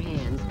smaller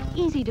hands.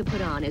 Easy to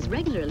put on as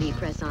regular Lee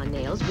press-on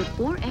nails with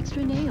 4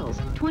 extra nails.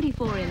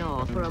 24 in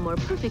all for a more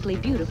perfectly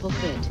beautiful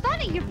fit. Fun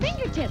at your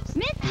fingertips.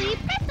 Miss Lee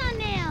press-on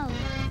nails.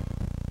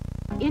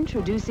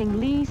 Introducing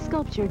Lee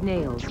sculptured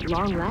nails.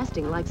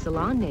 Long-lasting like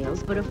salon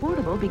nails, but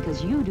affordable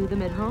because you do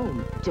them at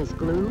home. Just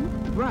glue,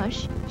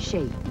 brush,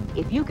 shape.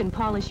 If you can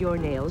polish your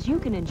nails, you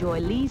can enjoy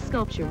Lee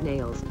sculptured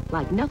nails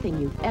like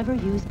nothing you've ever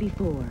used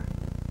before.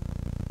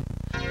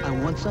 I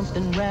want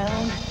something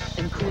round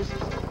and crisp,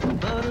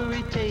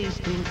 buttery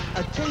tasting,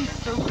 a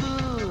taste so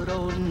good,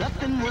 oh,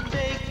 nothing will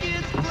take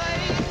its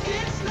place.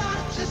 It's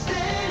not just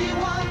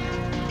anyone,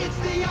 it's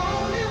the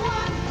only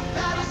one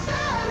that'll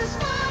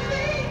satisfy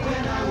me.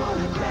 When I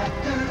want a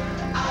cracker,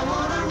 I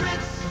want a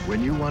Ritz.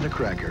 When you want a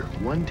cracker,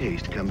 one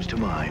taste comes to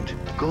mind.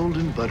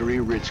 Golden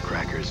buttery Ritz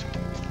crackers.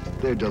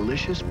 They're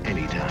delicious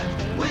anytime.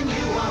 When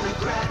you want a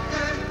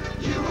cracker,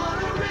 you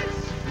want a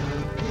Ritz.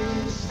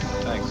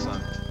 Thanks,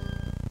 son.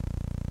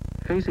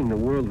 Facing the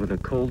world with a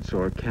cold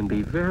sore can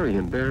be very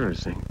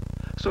embarrassing.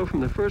 So from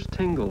the first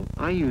tingle,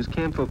 I use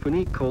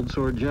Campho-Phenique Cold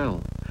Sore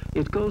Gel.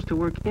 It goes to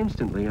work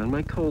instantly on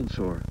my cold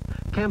sore.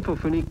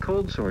 Campho-Phenique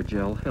Cold Sore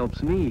Gel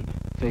helps me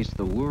face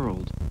the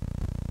world.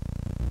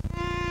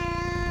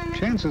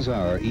 Chances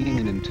are eating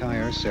an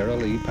entire Sara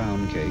Lee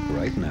pound cake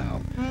right now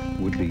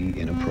would be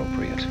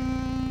inappropriate.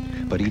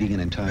 But eating an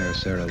entire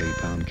Sara Lee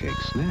pound cake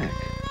snack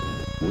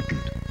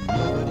wouldn't.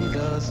 Nobody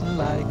doesn't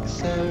like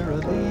Sara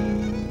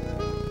Lee.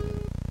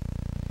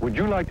 Would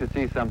you like to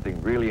see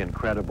something really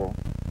incredible?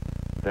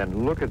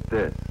 Then look at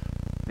this.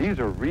 These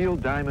are real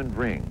diamond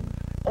rings.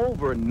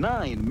 Over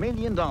 $9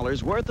 million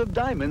worth of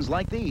diamonds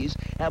like these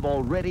have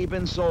already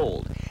been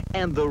sold.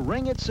 And the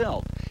ring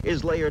itself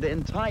is layered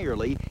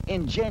entirely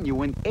in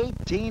genuine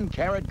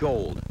 18-karat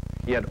gold.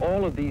 Yet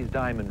all of these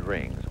diamond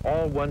rings,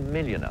 all 1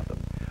 million of them,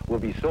 will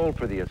be sold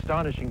for the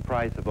astonishing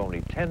price of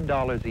only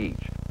 $10 each.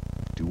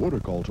 To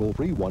order, call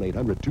toll-free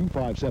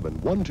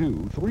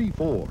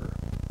 1-800-257-1234.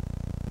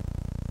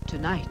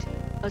 Tonight,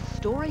 a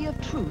story of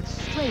truth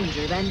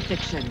stranger than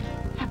fiction.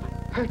 Have I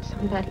hurt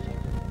somebody?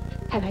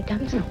 Have I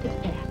done something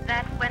bad?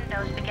 That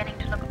window's beginning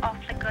to look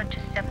awfully good to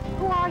Sybil.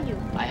 Who are you?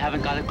 I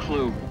haven't got a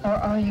clue. Or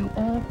are you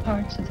all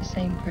parts of the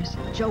same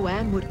person?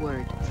 Joanne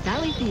Woodward,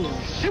 Sally Field.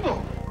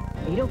 Sybil!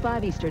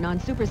 8:05 Eastern on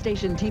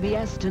Superstation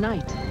TBS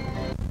tonight.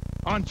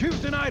 On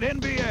Tuesday night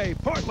NBA,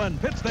 Portland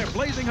pits their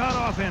blazing hot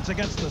offense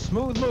against the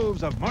smooth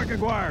moves of Mark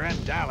Aguirre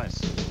and Dallas.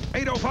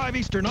 8:05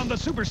 Eastern on the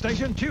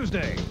Superstation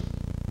Tuesday.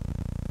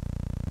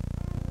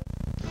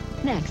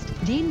 Next,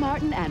 Dean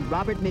Martin and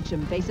Robert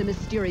Mitchum face a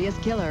mysterious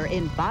killer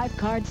in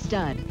 5-Card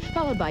Stud,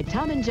 followed by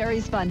Tom and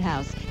Jerry's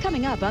Funhouse,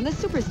 coming up on the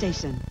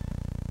Superstation.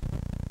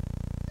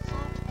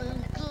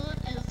 Something good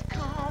is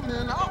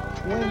coming up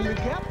when you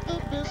get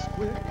the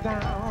Bisquick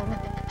down.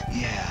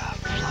 Yeah,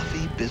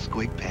 fluffy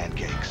Bisquick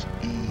pancakes.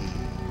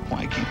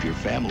 Why keep your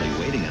family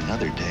waiting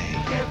another day?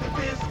 Get the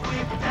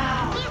Bisquick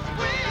down.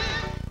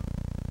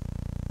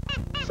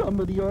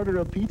 Somebody order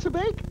a pizza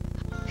bake?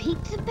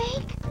 Pizza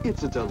bake?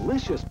 It's a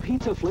delicious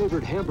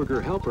pizza-flavored hamburger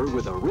helper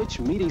with a rich,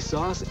 meaty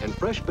sauce and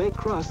fresh baked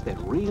crust that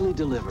really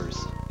delivers.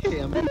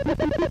 Him. This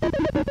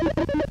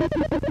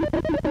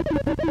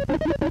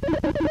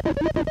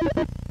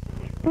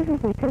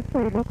is a test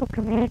for your local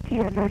community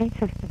alerting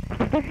system.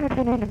 If there has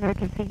been an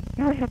emergency,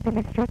 you have been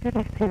instructed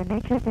as to the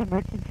nature of the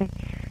emergency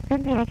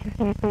and be anxious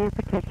to for your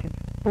protection.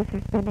 This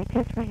has been a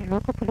test from your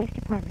local police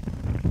department.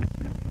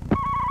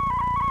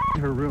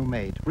 Her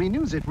roommate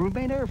renews it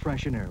roommate air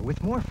freshener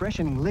with more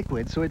freshening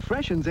liquid so it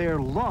freshens air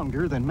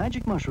longer than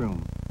Magic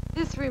Mushroom.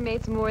 This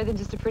roommate's more than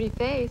just a pretty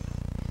face.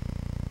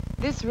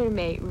 This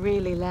roommate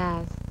really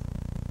lasts.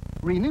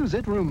 Renews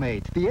it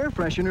roommate, the air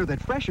freshener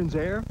that freshens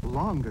air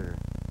longer.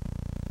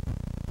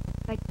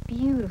 Like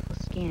beautiful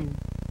skin.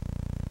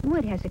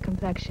 Wood has a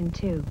complexion,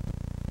 too.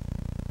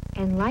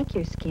 And like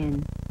your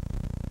skin,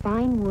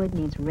 fine wood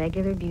needs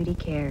regular beauty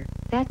care.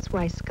 That's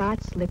why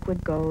Scott's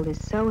Liquid Gold is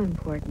so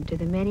important to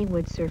the many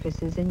wood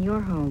surfaces in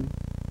your home.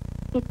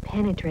 It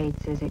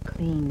penetrates as it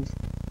cleans,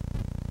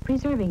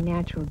 preserving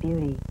natural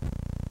beauty.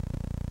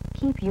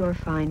 Keep your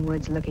fine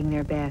woods looking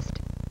their best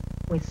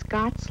with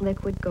Scott's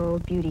Liquid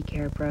Gold Beauty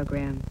Care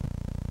Program.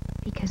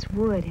 Because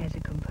wood has a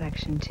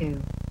complexion,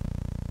 too.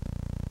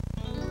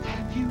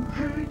 Have you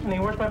heard? Honey,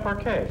 where's my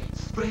parquet?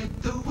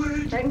 Spread the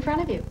word. Right in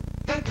front of you.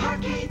 The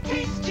parquet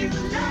taste you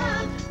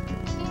love.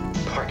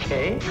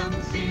 Parquet?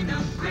 Comes in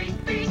a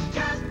great big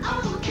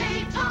tub.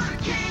 Okay,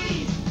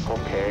 parquet.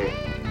 Okay.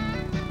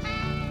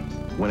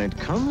 When it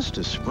comes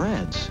to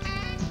spreads,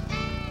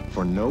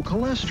 for no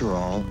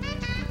cholesterol,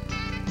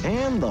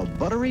 and the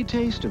buttery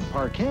taste of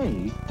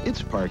parquet,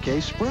 it's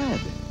Parquet Spread.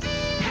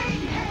 Hey,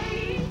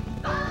 hey,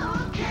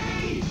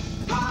 okay,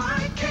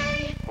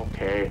 parquet.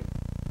 Okay.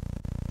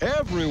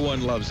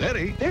 Everyone loves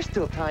Eddie. There's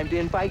still time to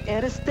invite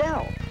Aunt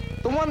Estelle,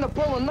 the one that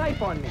pulled a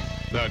knife on me.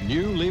 The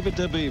new Leave It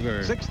to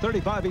Beaver.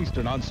 6:35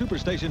 Eastern on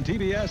Superstation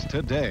TBS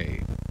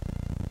today.